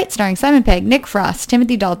Edgar Wright, starring Simon Pegg, Nick Frost,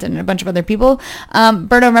 Timothy Dalton, and a bunch of other people.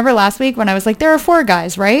 Berto, remember last week when I was like, there are 4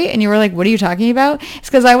 guys, right? And you were like, what are you talking about? It's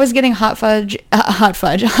because I was getting Hot Fuzz,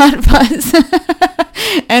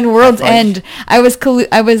 and World's Fudge. End. I was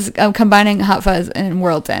combining Hot Fuzz and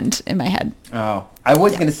World's End in my head. Oh, I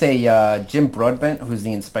was gonna say Jim Broadbent, who's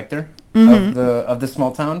the inspector Mm-hmm. of the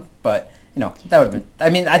small town, but you know that would have been. I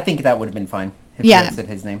mean, I think that would have been fine if Yeah. you had said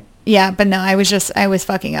his name. Yeah, but no, I was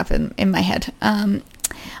fucking up in my head.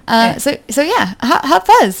 Yeah. So yeah, Hot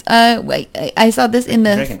Fuzz. Wait, I saw this in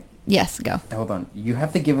the. Dragon. Yes, go. Hold on, you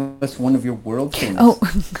have to give us one of your world famous Oh,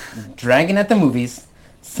 Dragon at the Movies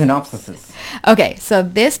synopsises. okay. So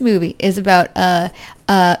this movie is about a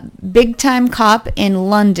big time cop in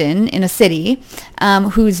London, in a city,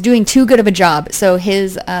 who's doing too good of a job. So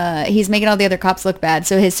he's making all the other cops look bad.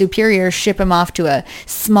 So his superiors ship him off to a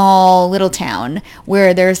small little town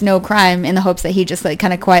where there's no crime, in the hopes that he just like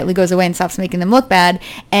kind of quietly goes away and stops making them look bad.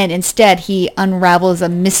 And instead, he unravels a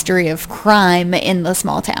mystery of crime in the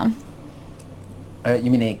small town.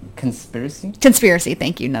 You mean a conspiracy? Conspiracy,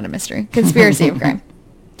 thank you, not a mystery. Conspiracy of crime.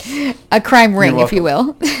 A crime ring, if you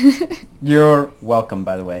will. You're welcome,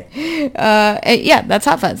 by the way. Yeah, that's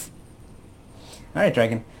Hot Fuzz. All right,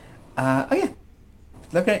 Dragon. Oh yeah.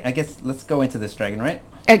 Okay, I guess let's go into this, Dragon. Right?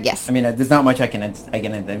 Yes, I mean, there's not much I can. I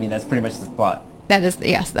mean, that's pretty much the plot. that is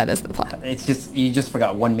the plot. It's just you just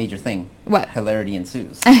forgot one major thing. What? Hilarity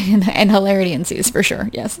ensues. And hilarity ensues for sure.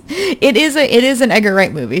 Yes, it is an Edgar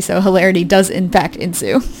Wright movie, so hilarity does in fact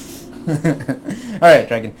ensue. All right,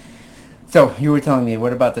 Dragon. So you were telling me,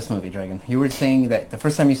 what about this movie, Dragon? You were saying that the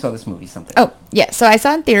first time you saw this movie, something. Oh, yeah. So I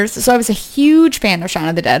saw it in theaters. So I was a huge fan of Shaun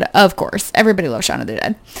of the Dead. Of course. Everybody loves Shaun of the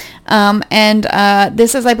Dead. And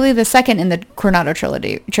this is, I believe, the second in the Coronado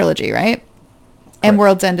trilogy, right? And Correct.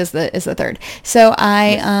 World's End is the third. So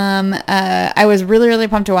I was really, really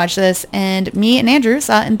pumped to watch this. And me and Andrew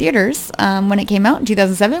saw it in theaters when it came out in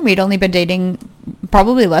 2007. We'd only been dating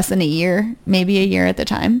probably less than a year, maybe a year at the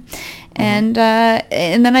time. And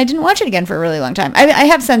then I didn't watch it again for a really long time. I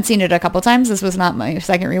have since seen it a couple times. This was not my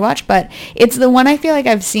second rewatch, but it's the one I feel like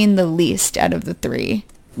I've seen the least out of the 3.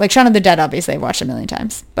 Like Shaun of the Dead, obviously, I've watched a million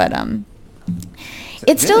times, but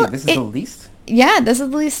it's still This is the least. yeah, this is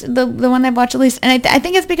the least the one I've watched the least, and I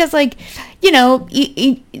think it's because like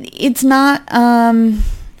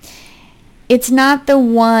it's not the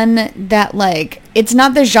one that like it's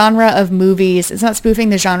not the genre of movies. It's not spoofing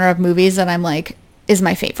the genre of movies that I'm like is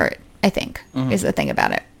my favorite. I think is the thing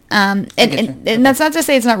about it. And that's not to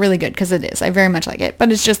say it's not really good, because it is. I very much like it,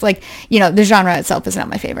 but it's just like the genre itself is not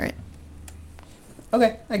my favorite.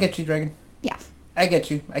 Okay, I get you, Dragon. Yeah. I get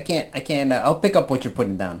you. I can't. I'll pick up what you're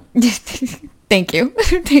putting down. Thank you,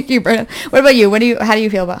 thank you, Berta. What about you? How do you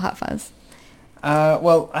feel about Hot Fuzz?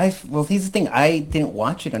 Well, here's the thing. I didn't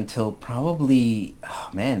watch it until probably,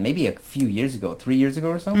 maybe a few years ago, 3 years ago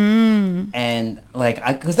or so. And like,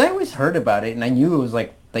 because I always heard about it, and I knew it was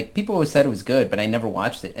like people always said it was good, but I never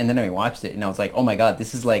watched it. And then I watched it, and I was like, oh my god,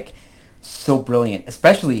 this is like so brilliant,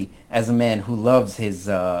 especially as a man who loves his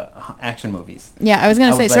action movies. Yeah, I was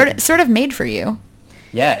gonna say like, sort of made for you.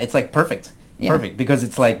 Yeah, it's like perfect. Yeah. Perfect, because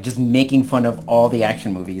it's like just making fun of all the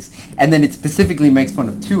action movies, and then it specifically makes fun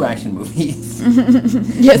of 2 action movies,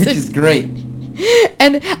 Yes, which is great.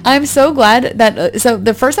 And I'm so glad that, so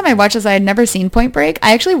the first time I watched this, I had never seen Point Break.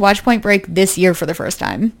 I actually watched Point Break this year for the first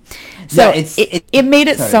time. So Yeah, it made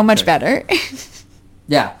it sorry, so much sorry. better.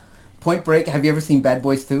 Yeah. Point Break. Have you ever seen Bad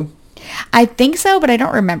Boys 2? I think so, but I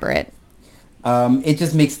don't remember it. It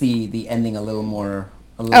just makes the ending a little more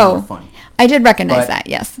Oh, fun. I did recognize But that,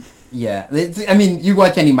 yes. yeah, I mean, you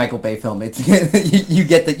watch any Michael Bay film, it's you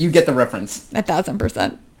get the reference.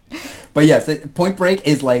 1,000%. But yes, Point Break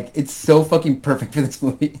is like, it's so fucking perfect for this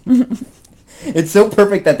movie. It's so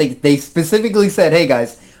perfect that they specifically said, hey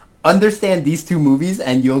guys, understand these two movies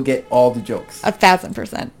and you'll get all the jokes.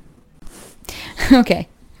 1,000%. Okay.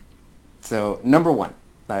 So number one,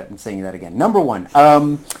 I'm saying that again. Number one,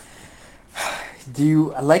 do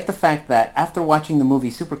you like the fact that after watching the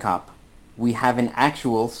movie Super Cop, we have an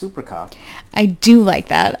actual Super Cop? I do like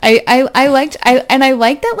that. I liked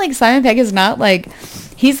that like Simon Pegg is not like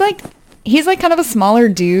he's like kind of a smaller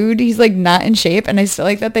dude. He's like not in shape, and I still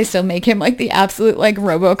like that they still make him like the absolute like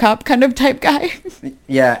RoboCop kind of type guy.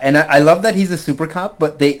 Yeah, and I love that he's a super cop,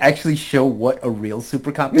 but they actually show what a real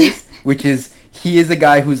super cop is, which is he is a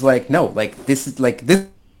guy who's like, no, like this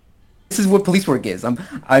is what police work is.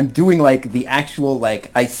 I'm doing like the actual,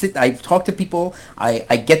 like I talk to people,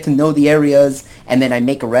 I get to know the areas, and then I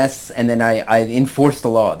make arrests, and then I enforce the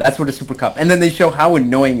law. That's what a super cop. And then they show how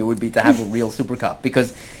annoying it would be to have a real super cop,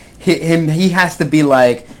 because he has to be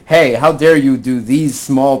like, hey, how dare you do these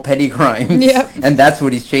small petty crimes? Yep. And that's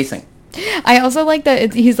what he's chasing. I also like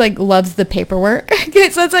that he's like loves the paperwork.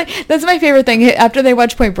 So it's like that's my favorite thing. After they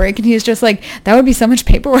watch Point Break, and he's just like, that would be so much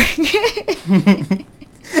paperwork.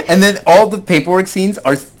 And then all the paperwork scenes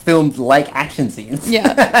are filmed like action scenes.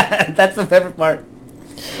 Yeah. That's the favorite part.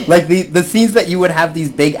 Like the scenes that you would have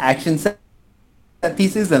these big action set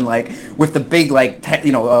pieces, and like with the big like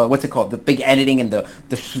what's it called, the big editing and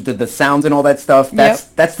the sounds and all that stuff.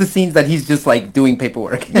 That's the scenes that he's just like doing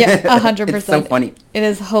paperwork. Yeah, 100%. It's so funny. It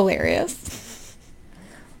is hilarious.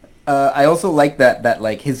 I also like that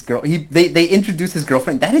like his girl. They introduce his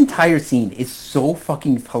girlfriend. That entire scene is so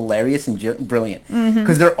fucking hilarious and brilliant,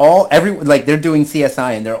 because they're doing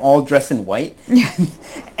CSI and they're all dressed in white,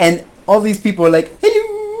 and all these people are like,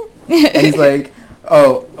 hello, and he's like,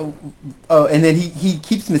 oh, and then he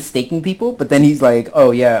keeps mistaking people, but then he's like,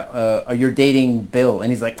 oh yeah, you're dating Bill,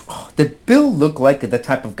 and he's like, oh, did Bill look like the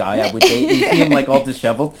type of guy I would date? And you see him like all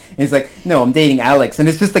disheveled, and he's like, no, I'm dating Alex, and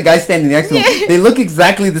it's just the guy standing next to him. They look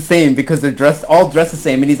exactly the same because they're all dressed the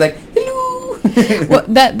same, and he's like, hello. Well,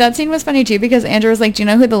 that scene was funny too, because Andrew was like, do you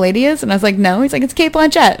know who the lady is? And I was like, no. He's like, it's Kate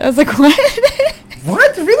Blanchett. I was like, what?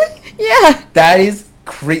 What? Really? Yeah. That is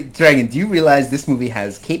Dragon, do you realize this movie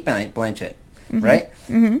has Kate Blanchett? Mm-hmm. Right?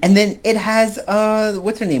 Mm-hmm. And then it has,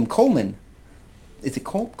 what's her name? Coleman. Is it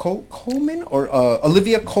Coleman or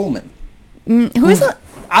Olivia Colman? Who is it?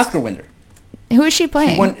 Oscar winner. Who is she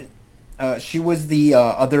playing? She was the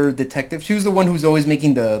other detective. She was the one who's always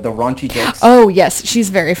making the raunchy jokes. Oh, yes. She's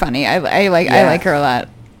very funny. I like her a lot.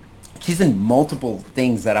 She's in multiple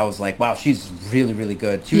things that I was like, wow, she's really, really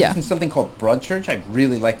good. She was in something called Broadchurch. I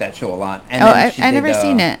really like that show a lot. And I never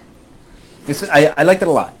seen it. I liked it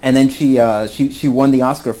a lot. And then she won the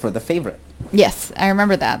Oscar for The Favorite. Yes, I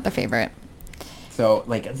remember that, The Favorite. So,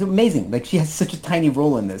 like, it's amazing. Like, she has such a tiny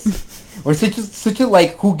role in this. Or such a,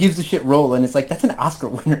 like, who gives a shit role. And it's like, that's an Oscar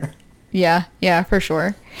winner. Yeah, for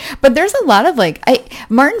sure. But there's a lot of, like,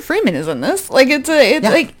 Martin Freeman is in this. Like, it's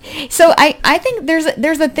like, so I think there's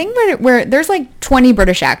a thing where there's, like, 20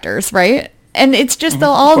 British actors, right? And it's just they'll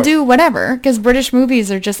all do whatever, because British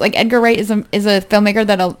movies are just like, Edgar Wright is a filmmaker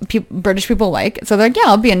that British people like. So they're like, yeah,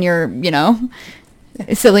 I'll be in your,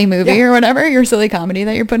 silly movie or whatever, your silly comedy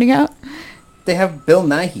that you're putting out. They have Bill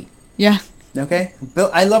Nighy. Yeah. Okay?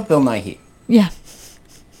 I love Bill Nighy. Yeah.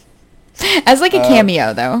 As like a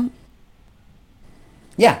cameo, though.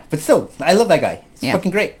 Yeah, but still, I love that guy. He's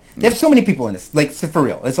fucking great. They have so many people in this. Like, for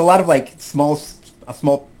real. It's a lot of, like, small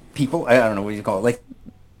people. I don't know what you call it. Like,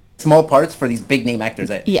 small parts for these big name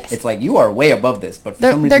actors. Yes. It's like, you are way above this, but for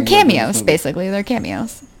some reason... They're cameos, basically. They're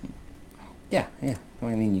cameos. Yeah.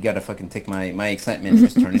 Well, I mean, you gotta fucking take my excitement and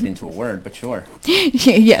just turn it into a word, but sure.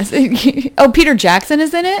 Yes. Oh, Peter Jackson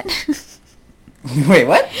is in it? Wait,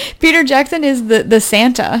 what? Peter Jackson is the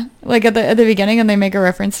Santa. Like, at the beginning, and they make a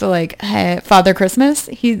reference to, like, Father Christmas.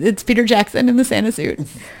 It's Peter Jackson in the Santa suit.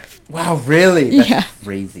 Wow, really? That's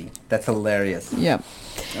crazy. That's hilarious. Yep.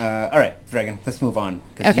 All right, Dragon, let's move on,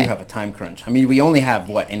 because you have a time crunch. I mean, we only have,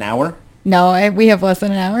 an hour? No, we have less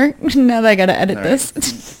than an hour. Now that I gotta edit this.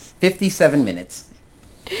 57 minutes.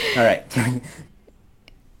 All right.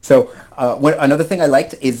 So, another thing I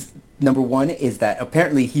liked is, number one, is that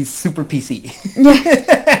apparently he's super PC.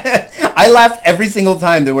 I laughed every single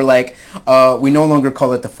time they were like, we no longer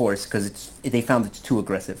call it the Force because they found it's too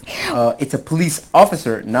aggressive. It's a police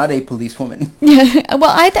officer, not a policewoman. Yeah.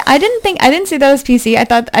 Well, I didn't see that as PC. I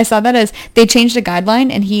thought I saw that as they changed the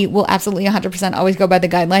guideline, and he will absolutely 100% always go by the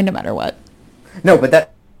guideline no matter what. No, but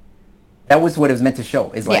that was what it was meant to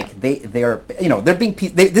show. Is like they are, they're being.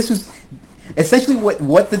 This was essentially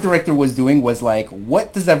what the director was doing was like,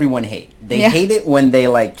 what does everyone hate? They hate it when they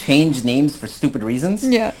like change names for stupid reasons.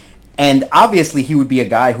 Yeah. And obviously he would be a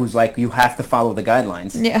guy who's like, you have to follow the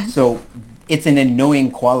guidelines. Yeah. So it's an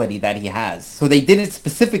annoying quality that he has. So they did it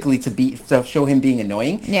specifically to show him being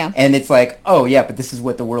annoying. Yeah. And it's like, oh yeah, but this is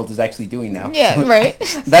what the world is actually doing now. Yeah, right.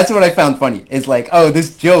 That's what I found funny. It's like, oh,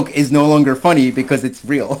 this joke is no longer funny because it's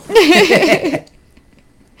real.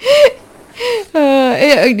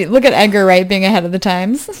 Look at Edgar Wright being ahead of the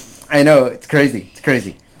times. I know, it's crazy. It's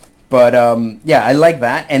crazy. But yeah, I like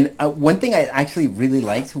that. And one thing I actually really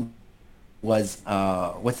liked was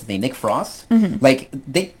what's his name, Nick Frost. Mm-hmm. Like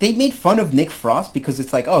they made fun of Nick Frost because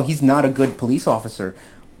it's like, oh, he's not a good police officer,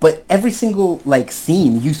 but every single like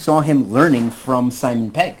scene you saw him learning from Simon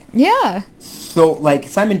Pegg. Yeah. So like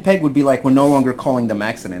Simon Pegg would be like, we're no longer calling them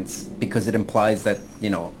accidents because it implies that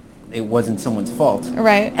it wasn't someone's fault.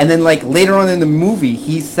 Right. And then like later on in the movie,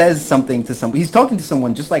 he says something to someone. He's talking to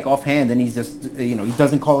someone just like offhand, and he's just he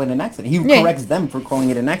doesn't call it an accident. He corrects them for calling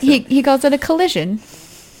it an accident. He calls it a collision.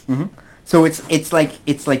 Mm-hmm. So it's like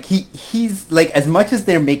he's like, as much as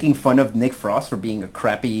they're making fun of Nick Frost for being a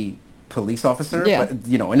crappy police officer, but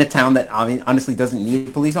in a town that honestly doesn't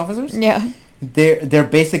need police officers. Yeah. They're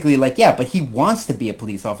basically like, yeah, but he wants to be a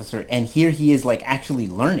police officer, and here he is like actually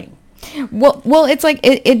learning. Well, it's like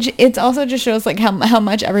it also just shows like how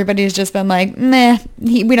much everybody's just been like, nah,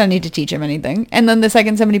 we don't need to teach him anything. And then the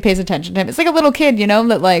second somebody pays attention to him, it's like a little kid,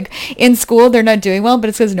 that like in school they're not doing well, but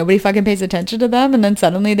it's because nobody fucking pays attention to them, and then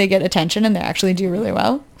suddenly they get attention and they actually do really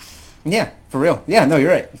well. Yeah, for real. Yeah, no, you're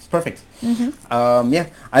right. It's perfect. Mm-hmm. Yeah,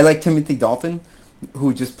 I like Timothy Dalton,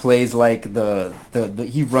 who just plays like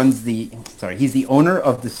he runs he's the owner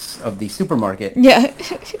of the supermarket. Yeah.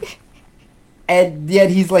 And yet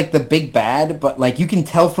he's like the big bad, but like you can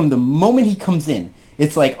tell from the moment he comes in,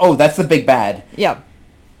 it's like, oh, that's the big bad. Yeah.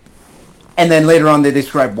 And then later on they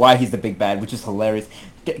describe why he's the big bad, which is hilarious.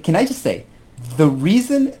 Can I just say, the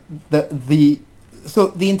reason so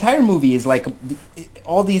the entire movie is like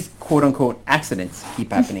all these quote unquote accidents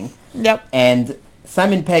keep happening. Yep. And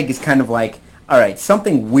Simon Pegg is kind of like, all right,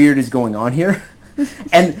 something weird is going on here.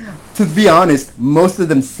 And to be honest, most of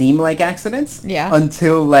them seem like accidents. Yeah.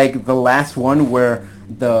 Until like the last one where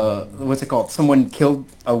what's it called? Someone killed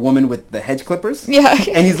a woman with the hedge clippers. Yeah.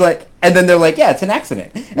 And he's like, and then they're like, yeah, it's an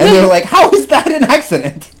accident. And they're like, how is that an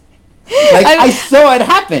accident? Like, I saw it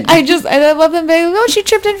happen. I love them being like, oh, she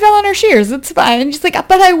tripped and fell on her shears. It's fine. And she's like,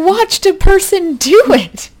 but I watched a person do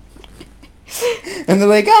it. And they're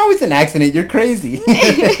like, oh, it's an accident. You're crazy.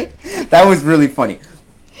 That was really funny.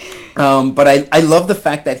 But I love the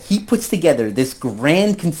fact that he puts together this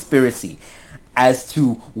grand conspiracy as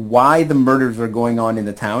to why the murders are going on in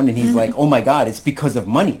the town, and he's like, oh my God, it's because of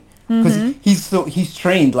money. Because he's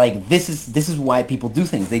trained like this is why people do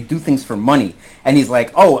things. They do things for money. And he's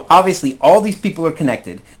like, oh, obviously all these people are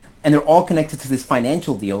connected, and they're all connected to this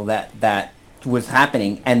financial deal that was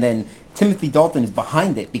happening. And then Timothy Dalton is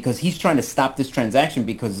behind it because he's trying to stop this transaction,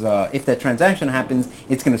 because if that transaction happens,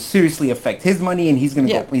 it's going to seriously affect his money, and his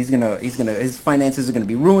finances are going to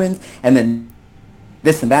be ruined, and then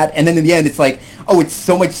this and that, and then in the end it's like, oh, it's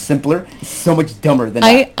so much simpler, it's so much dumber than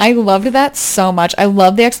that. I loved that so much. I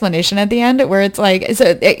love the explanation at the end where it's like,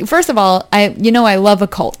 first of all, I love a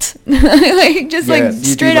cult. Like just like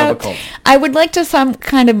straight up, I would like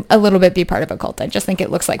to a little bit be part of a cult. I just think it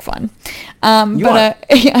looks like fun. I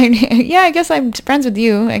guess I'm friends with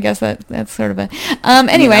you. I guess that's sort of a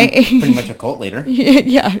anyway. I'm pretty much a cult leader.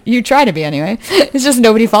 Yeah, you try to be anyway. It's just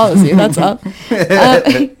nobody follows you. That's all.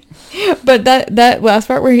 But that last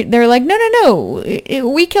part where they're like, no,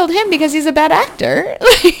 we killed him because he's a bad actor.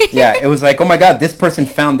 Yeah, it was like, oh my God, this person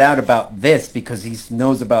found out about this because he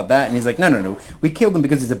knows about that, and he's like, no, we killed him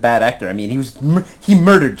because he's a bad actor. I mean, he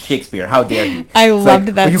murdered Shakespeare. How dare he? I loved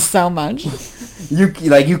that so much. You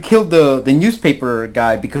killed the newspaper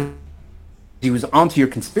guy because he was onto your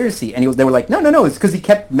conspiracy, and they were like, no, it's because he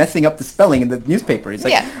kept messing up the spelling in the newspaper. It's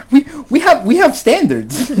like, yeah. we have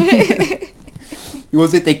standards.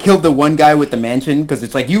 Was it they killed the one guy with the mansion? Because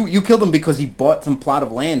it's like, you killed him because he bought some plot of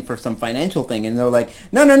land for some financial thing. And they're like,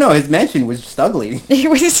 no, his mansion was just ugly. It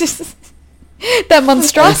was just that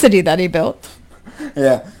monstrosity that he built.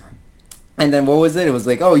 Yeah. And then what was it? It was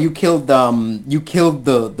like, oh, you killed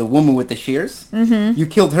the woman with the shears. Mm-hmm. You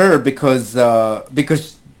killed her because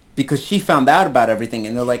because she found out about everything.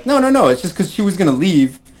 And they're like, no, it's just because she was gonna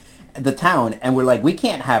leave the town, and we're like, we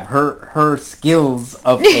can't have her skills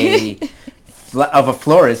of a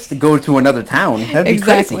florist to go to another town. That'd be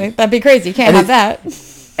Exactly. crazy. That'd be crazy. You can't have that.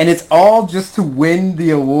 And it's all just to win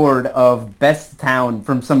the award of best town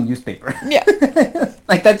from some newspaper. Yeah.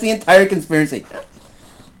 Like, that's the entire conspiracy.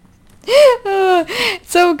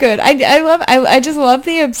 So good. I just love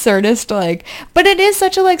the absurdist, like, but it is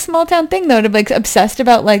such a like small town thing though, to be like obsessed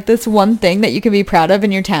about like this one thing that you can be proud of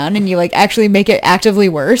in your town, and you like actually make it actively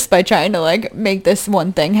worse by trying to like make this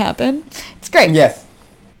one thing happen. It's great. Yes.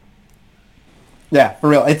 Yeah, for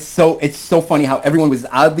real. It's so funny how everyone was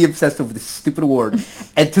oddly obsessed over this stupid award,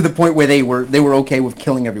 and to the point where they were okay with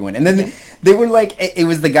killing everyone. And then they were like, it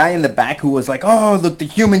was the guy in the back who was like, oh, look, the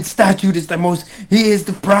human statute is he is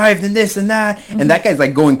deprived and this and that. Mm-hmm. And that guy's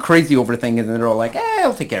like going crazy over things, and they're all like,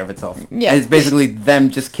 it'll take care of itself. Yeah. And it's basically them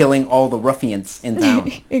just killing all the ruffians in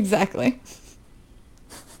town. Exactly.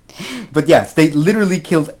 But yes, they literally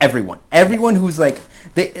killed everyone. Everyone who's like,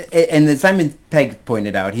 and then Simon Pegg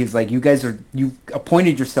pointed out, he was like, you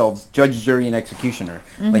appointed yourselves judge, jury, and executioner.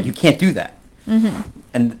 Mm-hmm. Like, you can't do that. Mm-hmm.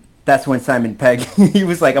 And that's when Simon Pegg, he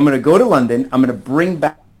was like, I'm going to go to London. I'm going to bring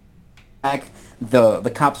back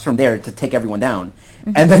the cops from there to take everyone down.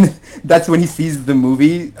 Mm-hmm. And then that's when he sees the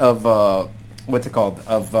movie of, what's it called?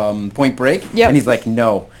 Of Point Break. Yep. And he's like,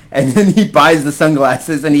 no. And then he buys the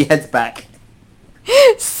sunglasses and he heads back.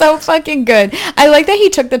 So fucking good. I like that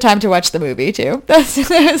he took the time to watch the movie too. That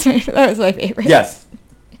was my favorite. Yes.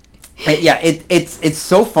 Yeah, it's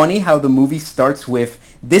so funny how the movie starts with,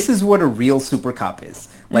 this is what a real super cop is.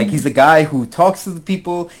 Like, he's a guy who talks to the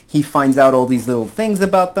people, he finds out all these little things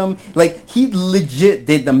about them. Like, he legit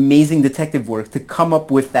did amazing detective work to come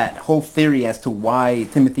up with that whole theory as to why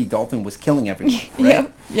Timothy Dalton was killing everyone,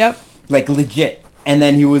 right? Yep. Like, legit. And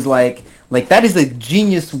then he was like, that is a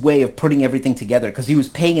genius way of putting everything together, because he was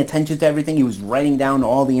paying attention to everything. He was writing down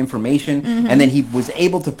all the information, and then he was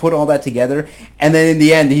able to put all that together. And then in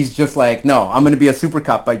the end, he's just like, no, I'm going to be a super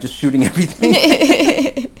cop by just shooting everything.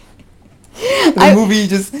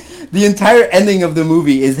 The entire ending of the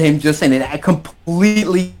movie is him just in a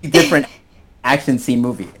completely different action scene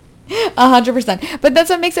movie. 100%. But that's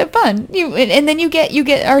what makes it fun. And then you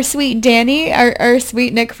get our sweet Danny, our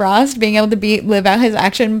sweet Nick Frost, being able to live out his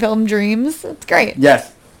action film dreams. It's great.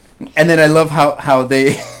 Yes. And then I love how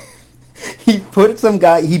they he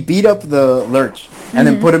beat up the Lurch and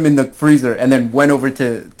then put him in the freezer, and then went over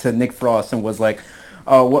to Nick Frost and was like,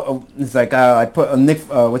 it's like, I put Nick,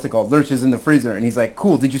 what's it called? Lurch is in the freezer. And he's like,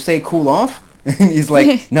 cool. Did you say cool off? And he's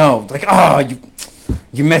like, no. Like,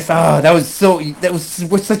 you messed. That was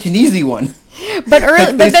such an easy one.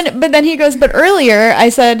 But then he goes, but earlier I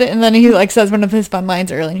said, and then he like says one of his fun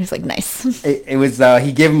lines early, and he's like, nice. It was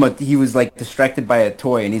he gave him he was like distracted by a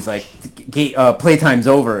toy, and he's like, playtime's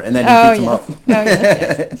over, and then he beats him up.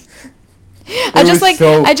 Yes. I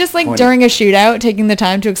just like during a shootout taking the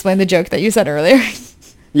time to explain the joke that you said earlier.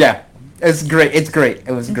 Yeah, it's great.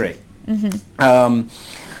 It was great. Mm-hmm.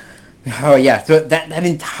 Oh yeah, so that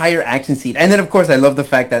entire action scene, and then of course I love the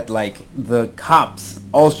fact that like the cops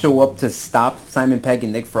all show up to stop Simon Pegg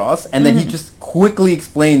and Nick Frost, and then he just quickly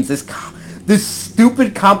explains this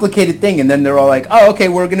stupid complicated thing, and then they're all like, oh okay,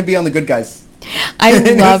 we're gonna be on the good guys. I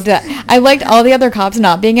loved that. I liked all the other cops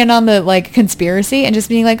not being in on the like conspiracy and just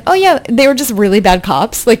being like, oh yeah, they were just really bad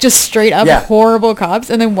cops, like just straight up horrible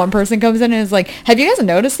cops. And then one person comes in and is like, have you guys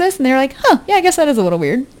noticed this? And they're like, yeah, I guess that is a little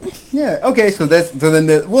weird. Yeah. Okay. So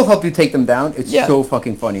we'll help you take them down. It's so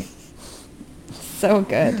fucking funny. So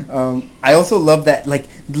good. I also love that like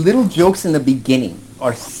little jokes in the beginning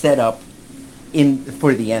are set up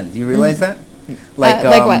for the end. Do you realize that? Like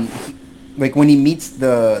what? Like when he meets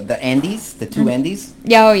the Andys, the two Andys.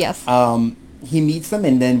 Yeah. Oh yes. He meets them,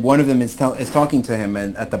 and then one of them is talking to him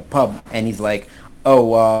at the pub, and he's like,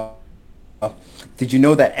 "Oh, did you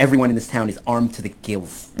know that everyone in this town is armed to the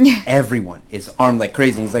gills? Everyone is armed like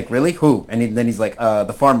crazy." And he's like, "Really? Who?" And then he's like,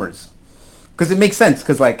 "The farmers," because it makes sense,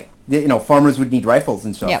 because like farmers would need rifles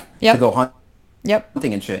and stuff to go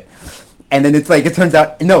hunting and shit. And then it's like, it turns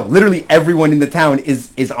out, no, literally everyone in the town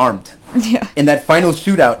is armed. Yeah. In that final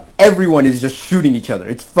shootout, everyone is just shooting each other.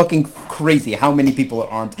 It's fucking crazy how many people are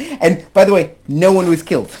armed. And by the way, no one was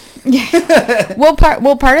killed. Yeah. Well,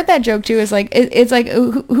 part of that joke too is like, it's like,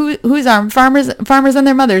 who's armed? Farmers and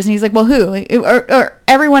their mothers. And he's like, well, who? Or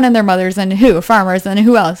everyone and their mothers, and who? Farmers, and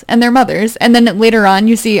who else? And their mothers. And then later on,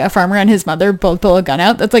 you see a farmer and his mother both pull a gun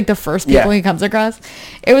out. That's like the first people he comes across.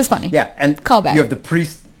 It was funny. Yeah. And callback. You have the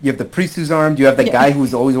priest. You have the priest who's armed. You have the guy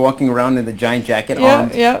who's always walking around in the giant jacket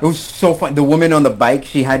armed. Yeah. It was so fun. The woman on the bike,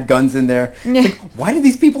 she had guns in there. Yeah. Like, why do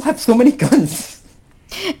these people have so many guns?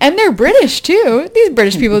 And they're British too. These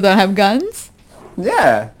British people don't have guns.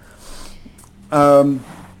 Yeah.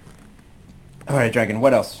 All right, Dragon.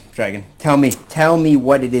 What else, Dragon? Tell me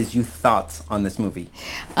what it is you thought on this movie.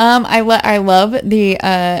 I love the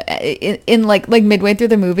in like midway through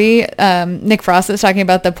the movie, Nick Frost is talking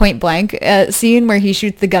about the point blank scene where he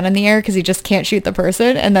shoots the gun in the air because he just can't shoot the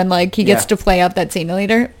person, and then like he gets to play out that scene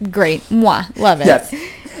later. Great, mwah, love it. Yes.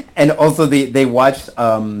 And also they watched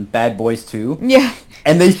Bad Boys 2. Yeah.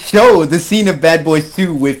 And they show the scene of Bad Boys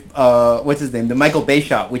 2 with, what's his name? The Michael Bay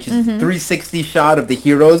shot, which is 360 shot of the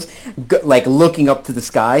heroes, like, looking up to the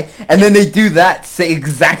sky. And then they do that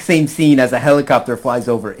exact same scene as a helicopter flies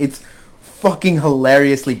over. It's fucking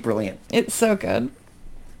hilariously brilliant. It's so good.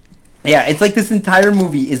 Yeah, it's like this entire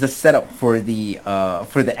movie is a setup for the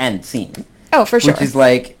end scene. Oh, for sure. Which is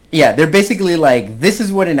like, yeah, they're basically like, this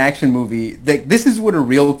is what an action movie, this is what a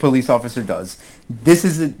real police officer does.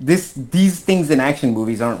 These things in action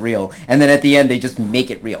movies aren't real, and then at the end they just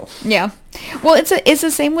make it real. Yeah, well, it's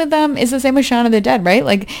the same with Shaun of the Dead, right?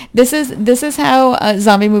 Like this is how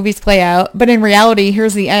zombie movies play out, but in reality,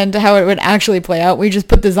 here's the end how it would actually play out. We just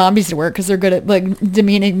put the zombies to work because they're good at like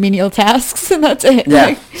demeaning menial tasks, and that's it. Yeah,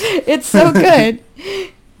 like, it's so good.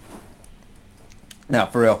 No,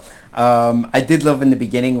 for real. I did love in the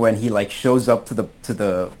beginning when he like shows up to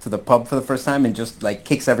the pub for the first time and just like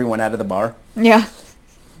kicks everyone out of the bar. Yeah.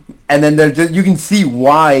 And then you can see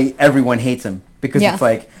why everyone hates him because it's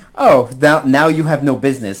like, oh, now you have no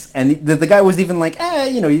business. And the guy was even like,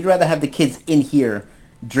 you'd rather have the kids in here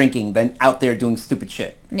drinking than out there doing stupid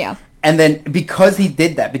shit. Yeah. And then because he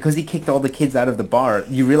did that, because he kicked all the kids out of the bar,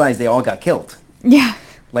 you realize they all got killed. Yeah.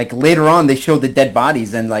 Like later on, they showed the dead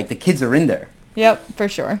bodies and like the kids are in there. Yep, for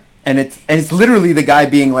sure. And it's literally the guy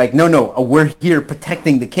being like, no, we're here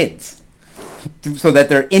protecting the kids, so that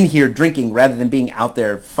they're in here drinking rather than being out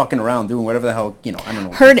there fucking around doing whatever the hell, I don't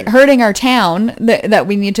know. Hurting our town that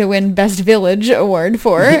we need to win Best Village Award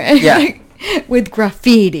for. Yeah. With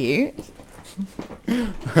graffiti.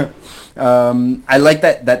 I like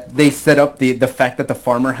that they set up the fact that the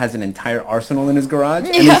farmer has an entire arsenal in his garage,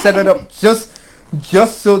 and they set it up just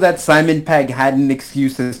so that Simon Pegg had an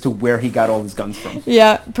excuse as to where he got all his guns from.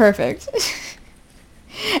 Yeah, perfect.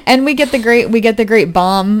 And we get the great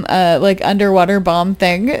bomb, like underwater bomb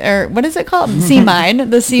thing, or what is it called? Sea mine.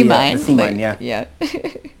 The sea mine. The sea mine, yeah. Yeah.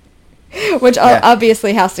 Which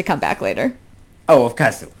obviously has to come back later. Oh, of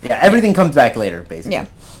course. Yeah, everything comes back later, basically.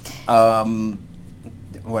 Yeah.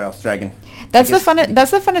 What else, Dragon? That's the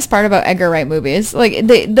funnest part about Edgar Wright movies. Like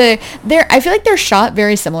I feel like they're shot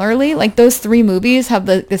very similarly. Like those three movies have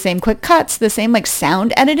the same quick cuts, the same like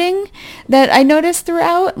sound editing that I noticed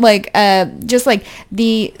throughout. Like just like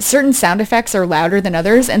the certain sound effects are louder than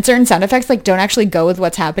others, and certain sound effects like don't actually go with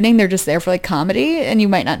what's happening. They're just there for like comedy, and you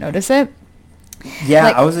might not notice it. Yeah,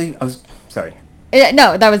 like, I was sorry.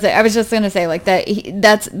 No, that was it. I was just gonna say like that.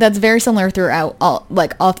 That's very similar throughout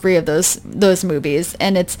all three of those movies,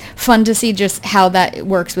 and it's fun to see just how that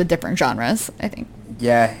works with different genres. I think.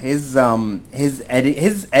 Yeah, his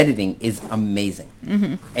editing is amazing.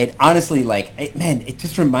 Mm-hmm. It honestly it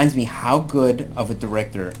just reminds me how good of a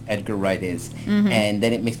director Edgar Wright is, and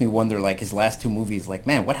then it makes me wonder like his last two movies. Like,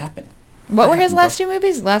 man, what happened? What were his last two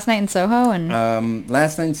movies? Last Night in Soho and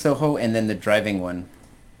Last Night in Soho, and then the driving one.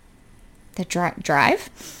 The Drive?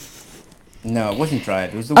 No, it wasn't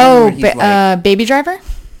Drive. It was the one where he's Baby Driver?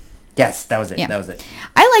 Yes, that was it. Yeah. That was it.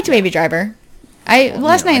 I liked Baby Driver.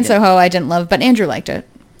 Last Night in Soho I didn't love, but Andrew liked it.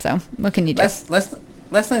 So, what can you do? Last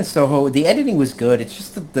Night in Soho, the editing was good. It's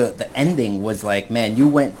just the ending was like, man, you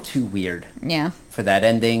went too weird. Yeah. For that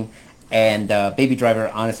ending. And Baby Driver,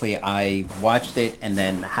 honestly, I watched it, and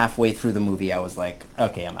then halfway through the movie, I was like,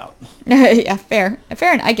 okay, I'm out. Yeah, fair,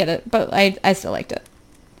 and I get it, but I still liked it.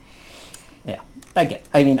 Yeah, I get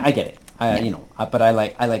it. But I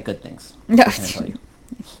like good things. No, what can I tell you?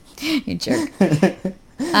 You jerk. Okay.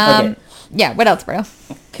 Yeah. What else, bro?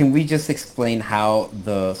 Can we just explain how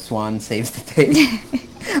the swan saves the day?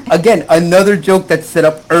 Again, another joke that's set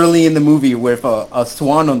up early in the movie with a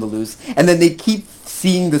swan on the loose, and then they keep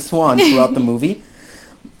seeing the swan throughout the movie.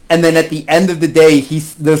 And then at the end of the day,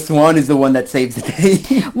 the swan is the one that saves the day.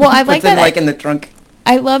 Well, I like that. In the trunk.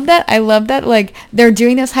 I love that, like, they're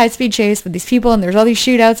doing this high-speed chase with these people, and there's all these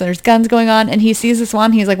shootouts, and there's guns going on, and he sees the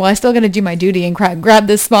swan, he's like, well, I still gotta do my duty and grab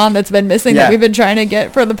this swan that's been missing that we've been trying to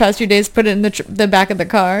get for the past few days, put it in the back of the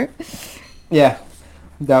car. Yeah,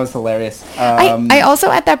 that was hilarious. I also,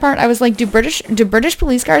 at that part, I was like, do British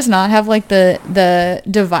police cars not have, like, the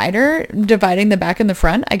divider dividing the back and the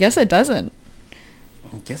front? I guess it doesn't.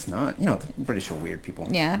 I guess not. The British are weird people.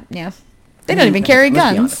 Yeah. They don't even carry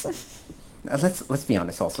guns. let's be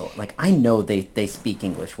honest. Also, like I know they speak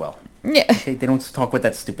English well. Yeah. Okay, they don't talk with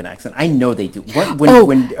that stupid accent. I know they do. Oh.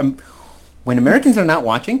 When Americans are not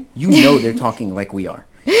watching, you know they're talking like we are.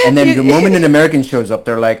 And then the moment an American shows up,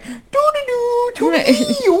 they're like, "Doo-doo-doo,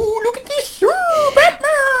 doo-doo-doo, look at this, Batman."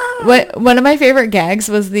 One of my favorite gags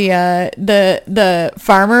was the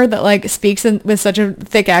farmer that like speaks with such a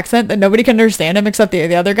thick accent that nobody can understand him except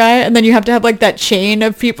the other guy, and then you have to have like that chain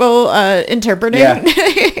of people interpreting. Yeah.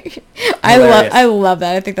 I love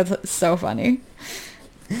that. I think that's so funny.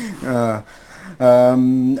 All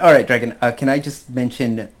right, Dragon. Can I just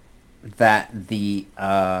mention that the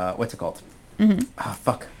what's it called? Oh,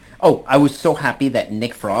 fuck. Oh, I was so happy that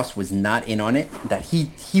Nick Frost was not in on it. That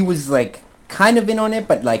he was like kind of in on it,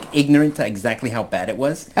 but like ignorant to exactly how bad it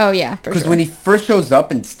was. Oh yeah, for Because sure. when he first shows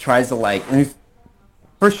up and tries to like, when he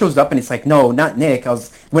first shows up and it's like, no, not Nick.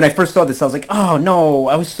 When I first saw this, I was like, oh no,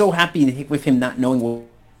 I was so happy with him not knowing what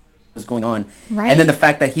was going on. Right. And then the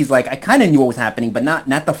fact that he's like, I kind of knew what was happening, but not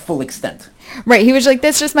the full extent. Right, he was like,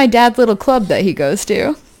 that's just my dad's little club that he goes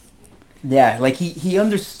to. Yeah, like he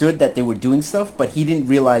understood that they were doing stuff, but he didn't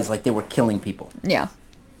realize like they were killing people. Yeah.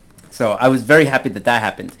 So I was very happy that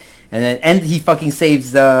happened. And he fucking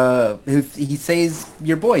saves he saves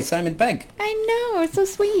your boy Simon Pegg. I know, it's so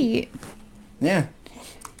sweet. Yeah.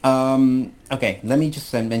 Okay, let me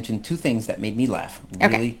just mention two things that made me laugh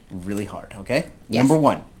really, really hard, okay? Yes. Number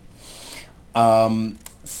one,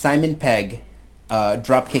 Simon Pegg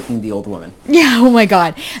drop kicking the old woman. Yeah, oh my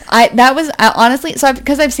god. Honestly, so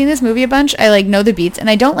because I've seen this movie a bunch, I like know the beats and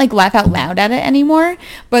I don't like laugh out loud at it anymore,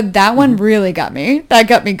 but that one really got me. That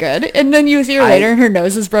got me good. And then you see her later and her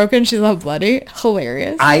nose is broken, she's all bloody.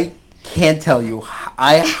 Hilarious. I can't tell you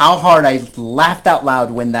how hard I laughed out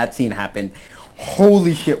loud when that scene happened.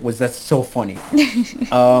 Holy shit, was that so funny.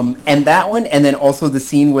 And that one, and then also the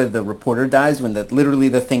scene where the reporter dies when literally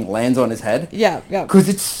the thing lands on his head. Yeah. Because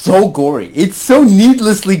it's so gory. It's so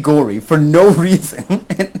needlessly gory for no reason.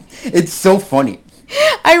 It's so funny.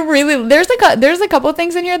 There's a couple of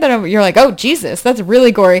things in here that you're like, oh Jesus, that's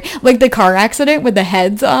really gory. Like the car accident with the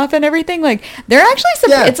heads off and everything. Like they're actually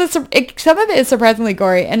some of it is surprisingly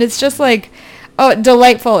gory, and it's just like, oh,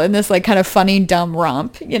 delightful in this like kind of funny dumb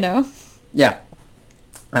romp, you know? Yeah.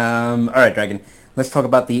 All right, Dragon. Let's talk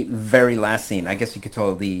about the very last scene. I guess you could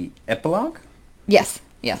call it the epilogue. Yes.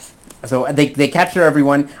 So they capture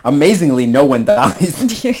everyone. Amazingly, no one dies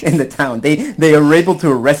in the town. They are able to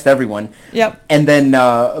arrest everyone. Yep. And then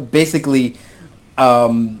basically,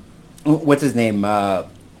 what's his name?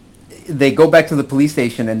 They go back to the police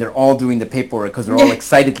station and they're all doing the paperwork because they're all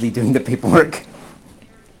excitedly doing the paperwork.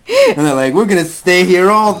 And they're like, we're going to stay here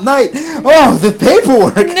all night. Oh, the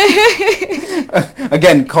paperwork.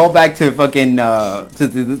 Again, call back to fucking,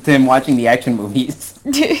 to him watching the action movies.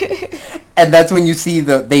 And that's when you see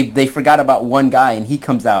they forgot about one guy and he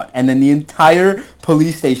comes out. And then the entire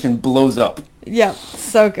police station blows up. Yep,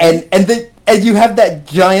 so good. And you have that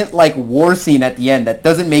giant, like, war scene at the end that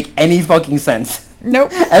doesn't make any fucking sense.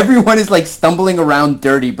 Nope. Everyone is, like, stumbling around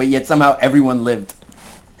dirty, but yet somehow everyone lived.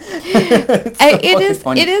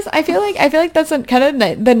 It is. I feel like that's kind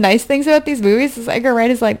of the nice things about these movies is Edgar Wright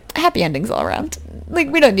is like happy endings all around. Like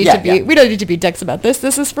we don't need to be dicks about this.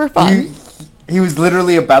 This is for fun. He was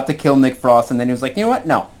literally about to kill Nick Frost, and then he was like, you know what?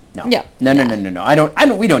 No. Yeah.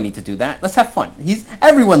 No. We don't need to do that. Let's have fun.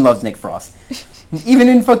 Everyone loves Nick Frost. Even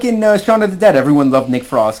in fucking Shaun of the Dead, everyone loved Nick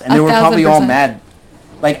Frost, and they were probably all mad.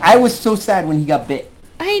 Like I was so sad when he got bit.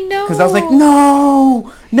 I know. Because I was like,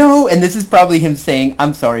 no, and this is probably him saying,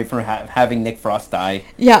 I'm sorry for having Nick Frost die.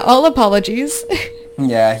 Yeah, all apologies.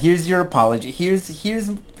 Yeah, here's your apology.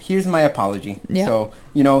 Here's my apology. Yeah. So,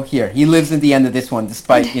 here, he lives at the end of this one,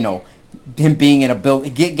 despite, him being in a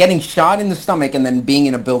building, getting shot in the stomach and then being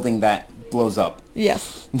in a building that blows up.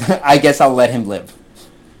 Yes. I guess I'll let him live.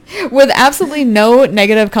 With absolutely no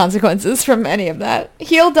negative consequences from any of that.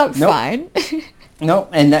 Healed up fine. No,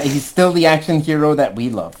 and he's still the action hero that we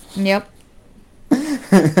love. Yep. All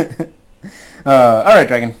right,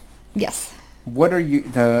 Dragon. Yes. What are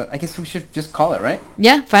I guess we should just call it, right?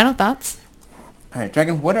 Yeah, final thoughts. All right,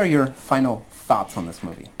 Dragon, what are your final thoughts on this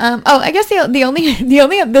movie? I guess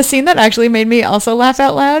the scene that actually made me also laugh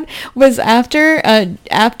out loud was after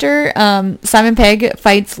Simon Pegg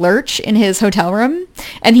fights Lurch in his hotel room,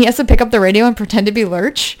 and he has to pick up the radio and pretend to be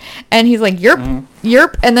Lurch, and he's like, yerp,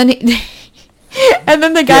 yerp, and then and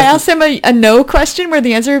then the guy asks him a no question where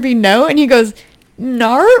the answer would be no, and he goes,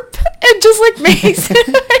 narp, and just like makes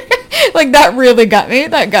it like that really got me.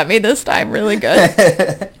 That got me this time really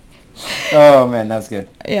good. Oh man, that was good.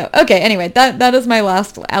 Yeah. Okay. Anyway, that is my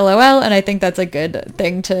last LOL, and I think that's a good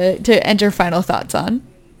thing to enter final thoughts on.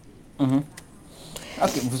 Mm-hmm.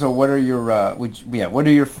 Okay, so what are your what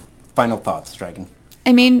are your final thoughts, Dragon?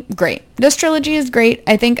 I mean, great. This trilogy is great.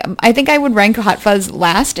 I think I would rank Hot Fuzz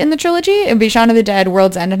last in the trilogy. It'd be Shaun of the Dead,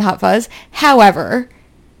 World's End, and Hot Fuzz. However,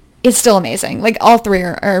 it's still amazing. Like, all three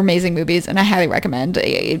are amazing movies, and I highly recommend.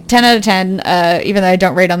 10 out of 10, even though I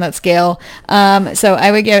don't rate on that scale. So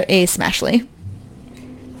I would give a Smashly.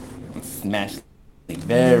 Smashly.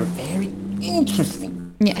 Very, very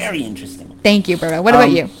interesting. Yes. Very interesting. Thank you, Berto. What about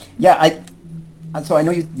you? Yeah, so I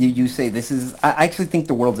know you say this is. I actually think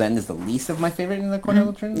The World's End is the least of my favorite in the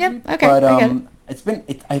Cornetto trilogy. Yep. Okay. But I get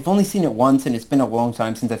it. I've only seen it once, and it's been a long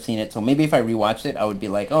time since I've seen it. So maybe if I rewatched it, I would be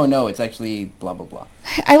like, oh no, it's actually blah blah blah.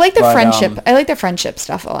 I like the friendship. I like the friendship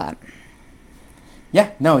stuff a lot.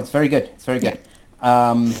 Yeah. No, it's very good. It's very good.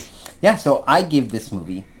 Yeah. So I give this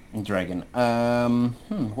movie, Dragon.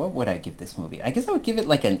 What would I give this movie? I guess I would give it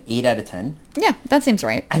like an 8 out of 10. Yeah, that seems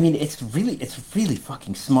right. I mean, it's really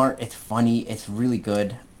fucking smart. It's funny. It's really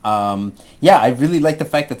good. Yeah, I really like the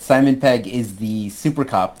fact that Simon Pegg is the super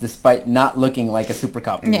cop, despite not looking like a super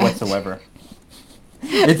cop whatsoever.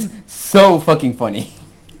 It's so fucking funny.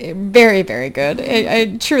 Very, very good.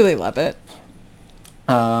 I truly love it.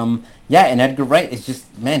 Yeah, and Edgar Wright is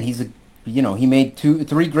just, man, he made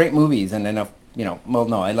 3 great movies, and then well,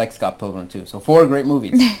 no, I like Scott Pilgrim too. So 4 great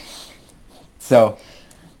movies. So,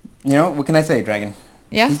 what can I say, Dragon?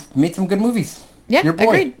 Yeah. He's made some good movies. Yeah, Your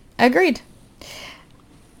boy. Agreed.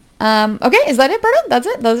 Okay, is that it, Berto? That's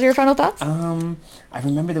it? Those are your final thoughts? I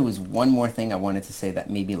remember there was one more thing I wanted to say that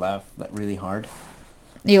made me laugh really hard.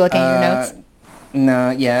 You looking at your notes?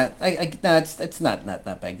 No, yeah. No, it's not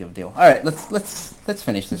that big of a deal. All right, let's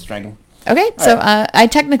finish this, Dragon. Okay, so I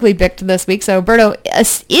technically picked this week. So, Berto,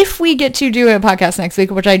 if we get to do a podcast next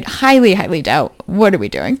week, which I highly, highly doubt, what are we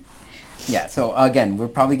doing? Yeah, so again, we're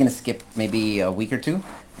probably going to skip maybe a week or two,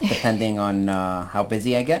 depending on how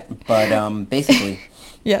busy I get. But basically,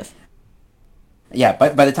 yes. Yeah,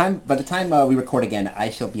 but by the time we record again,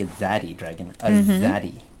 I shall be a zaddy, Dragon,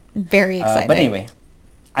 zaddy. Very exciting. But anyway,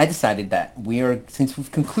 I decided that since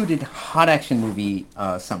we've concluded hot action movie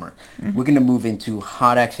summer, we're going to move into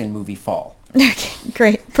hot action movie fall. Okay,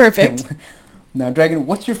 great, perfect. Now, Dragon,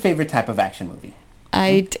 what's your favorite type of action movie?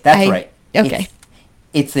 That's right. Okay.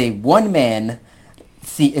 It's a one-man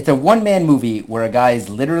movie where a guy is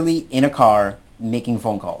literally in a car making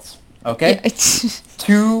phone calls. Okay?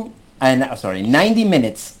 90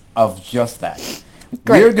 minutes of just that.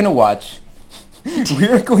 Great. We're going to watch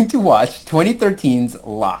 2013's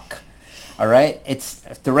Locke. All right? It's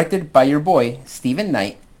directed by your boy, Stephen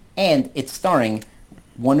Knight, and it's starring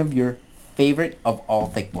one of your favorite of all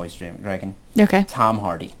thick boys, Dragon. Okay. Tom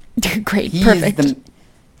Hardy. Great. Perfect.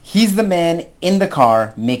 He's the man in the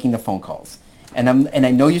car making the phone calls. And I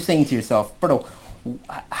know you're saying to yourself, Berto,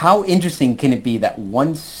 how interesting can it be that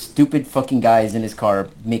one stupid fucking guy is in his car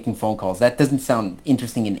making phone calls? That doesn't sound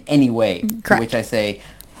interesting in any way. Correct. To which I say,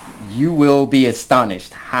 you will be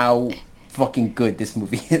astonished how fucking good this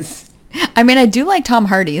movie is. I mean, I do like Tom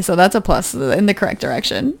Hardy, so that's a plus in the correct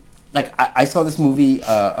direction. Like, I saw this movie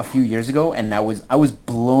a few years ago, and I was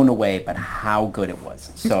blown away by how good it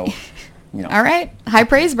was. So, All right. High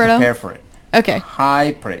praise, Berto. Prepare for it. Okay.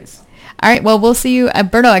 High praise. All right. Well, we'll see you,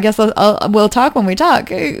 Berto. I guess we'll talk when we talk.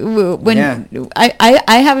 I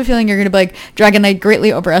have a feeling you're going to be like, Dragon, I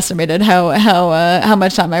greatly overestimated how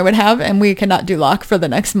much time I would have, and we cannot do Locke for the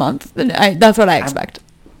next month. That's what I expect.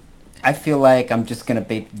 I feel like I'm just going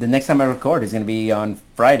to the next time I record is going to be on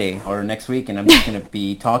Friday or next week, and I'm just going to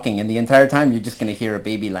be talking, and the entire time you're just going to hear a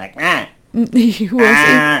baby like, ah. We'll see.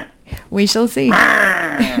 We shall see.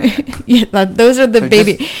 Yeah, those are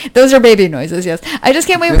those are baby noises. Yes, I just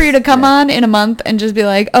can't wait for you to come on in a month and just be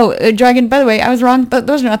like, "Oh, Dragon, by the way, I was wrong.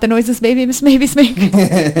 Those are not the noises babies make.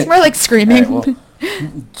 It's more like screaming." Right, well,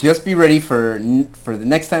 just be ready for the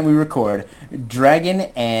next time we record Dragon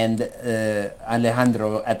and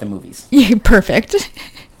Alejandro at the movies. Yeah, perfect.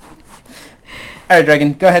 All right,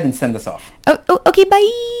 Dragon, go ahead and send us off. Oh, okay, bye.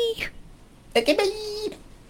 Okay, bye.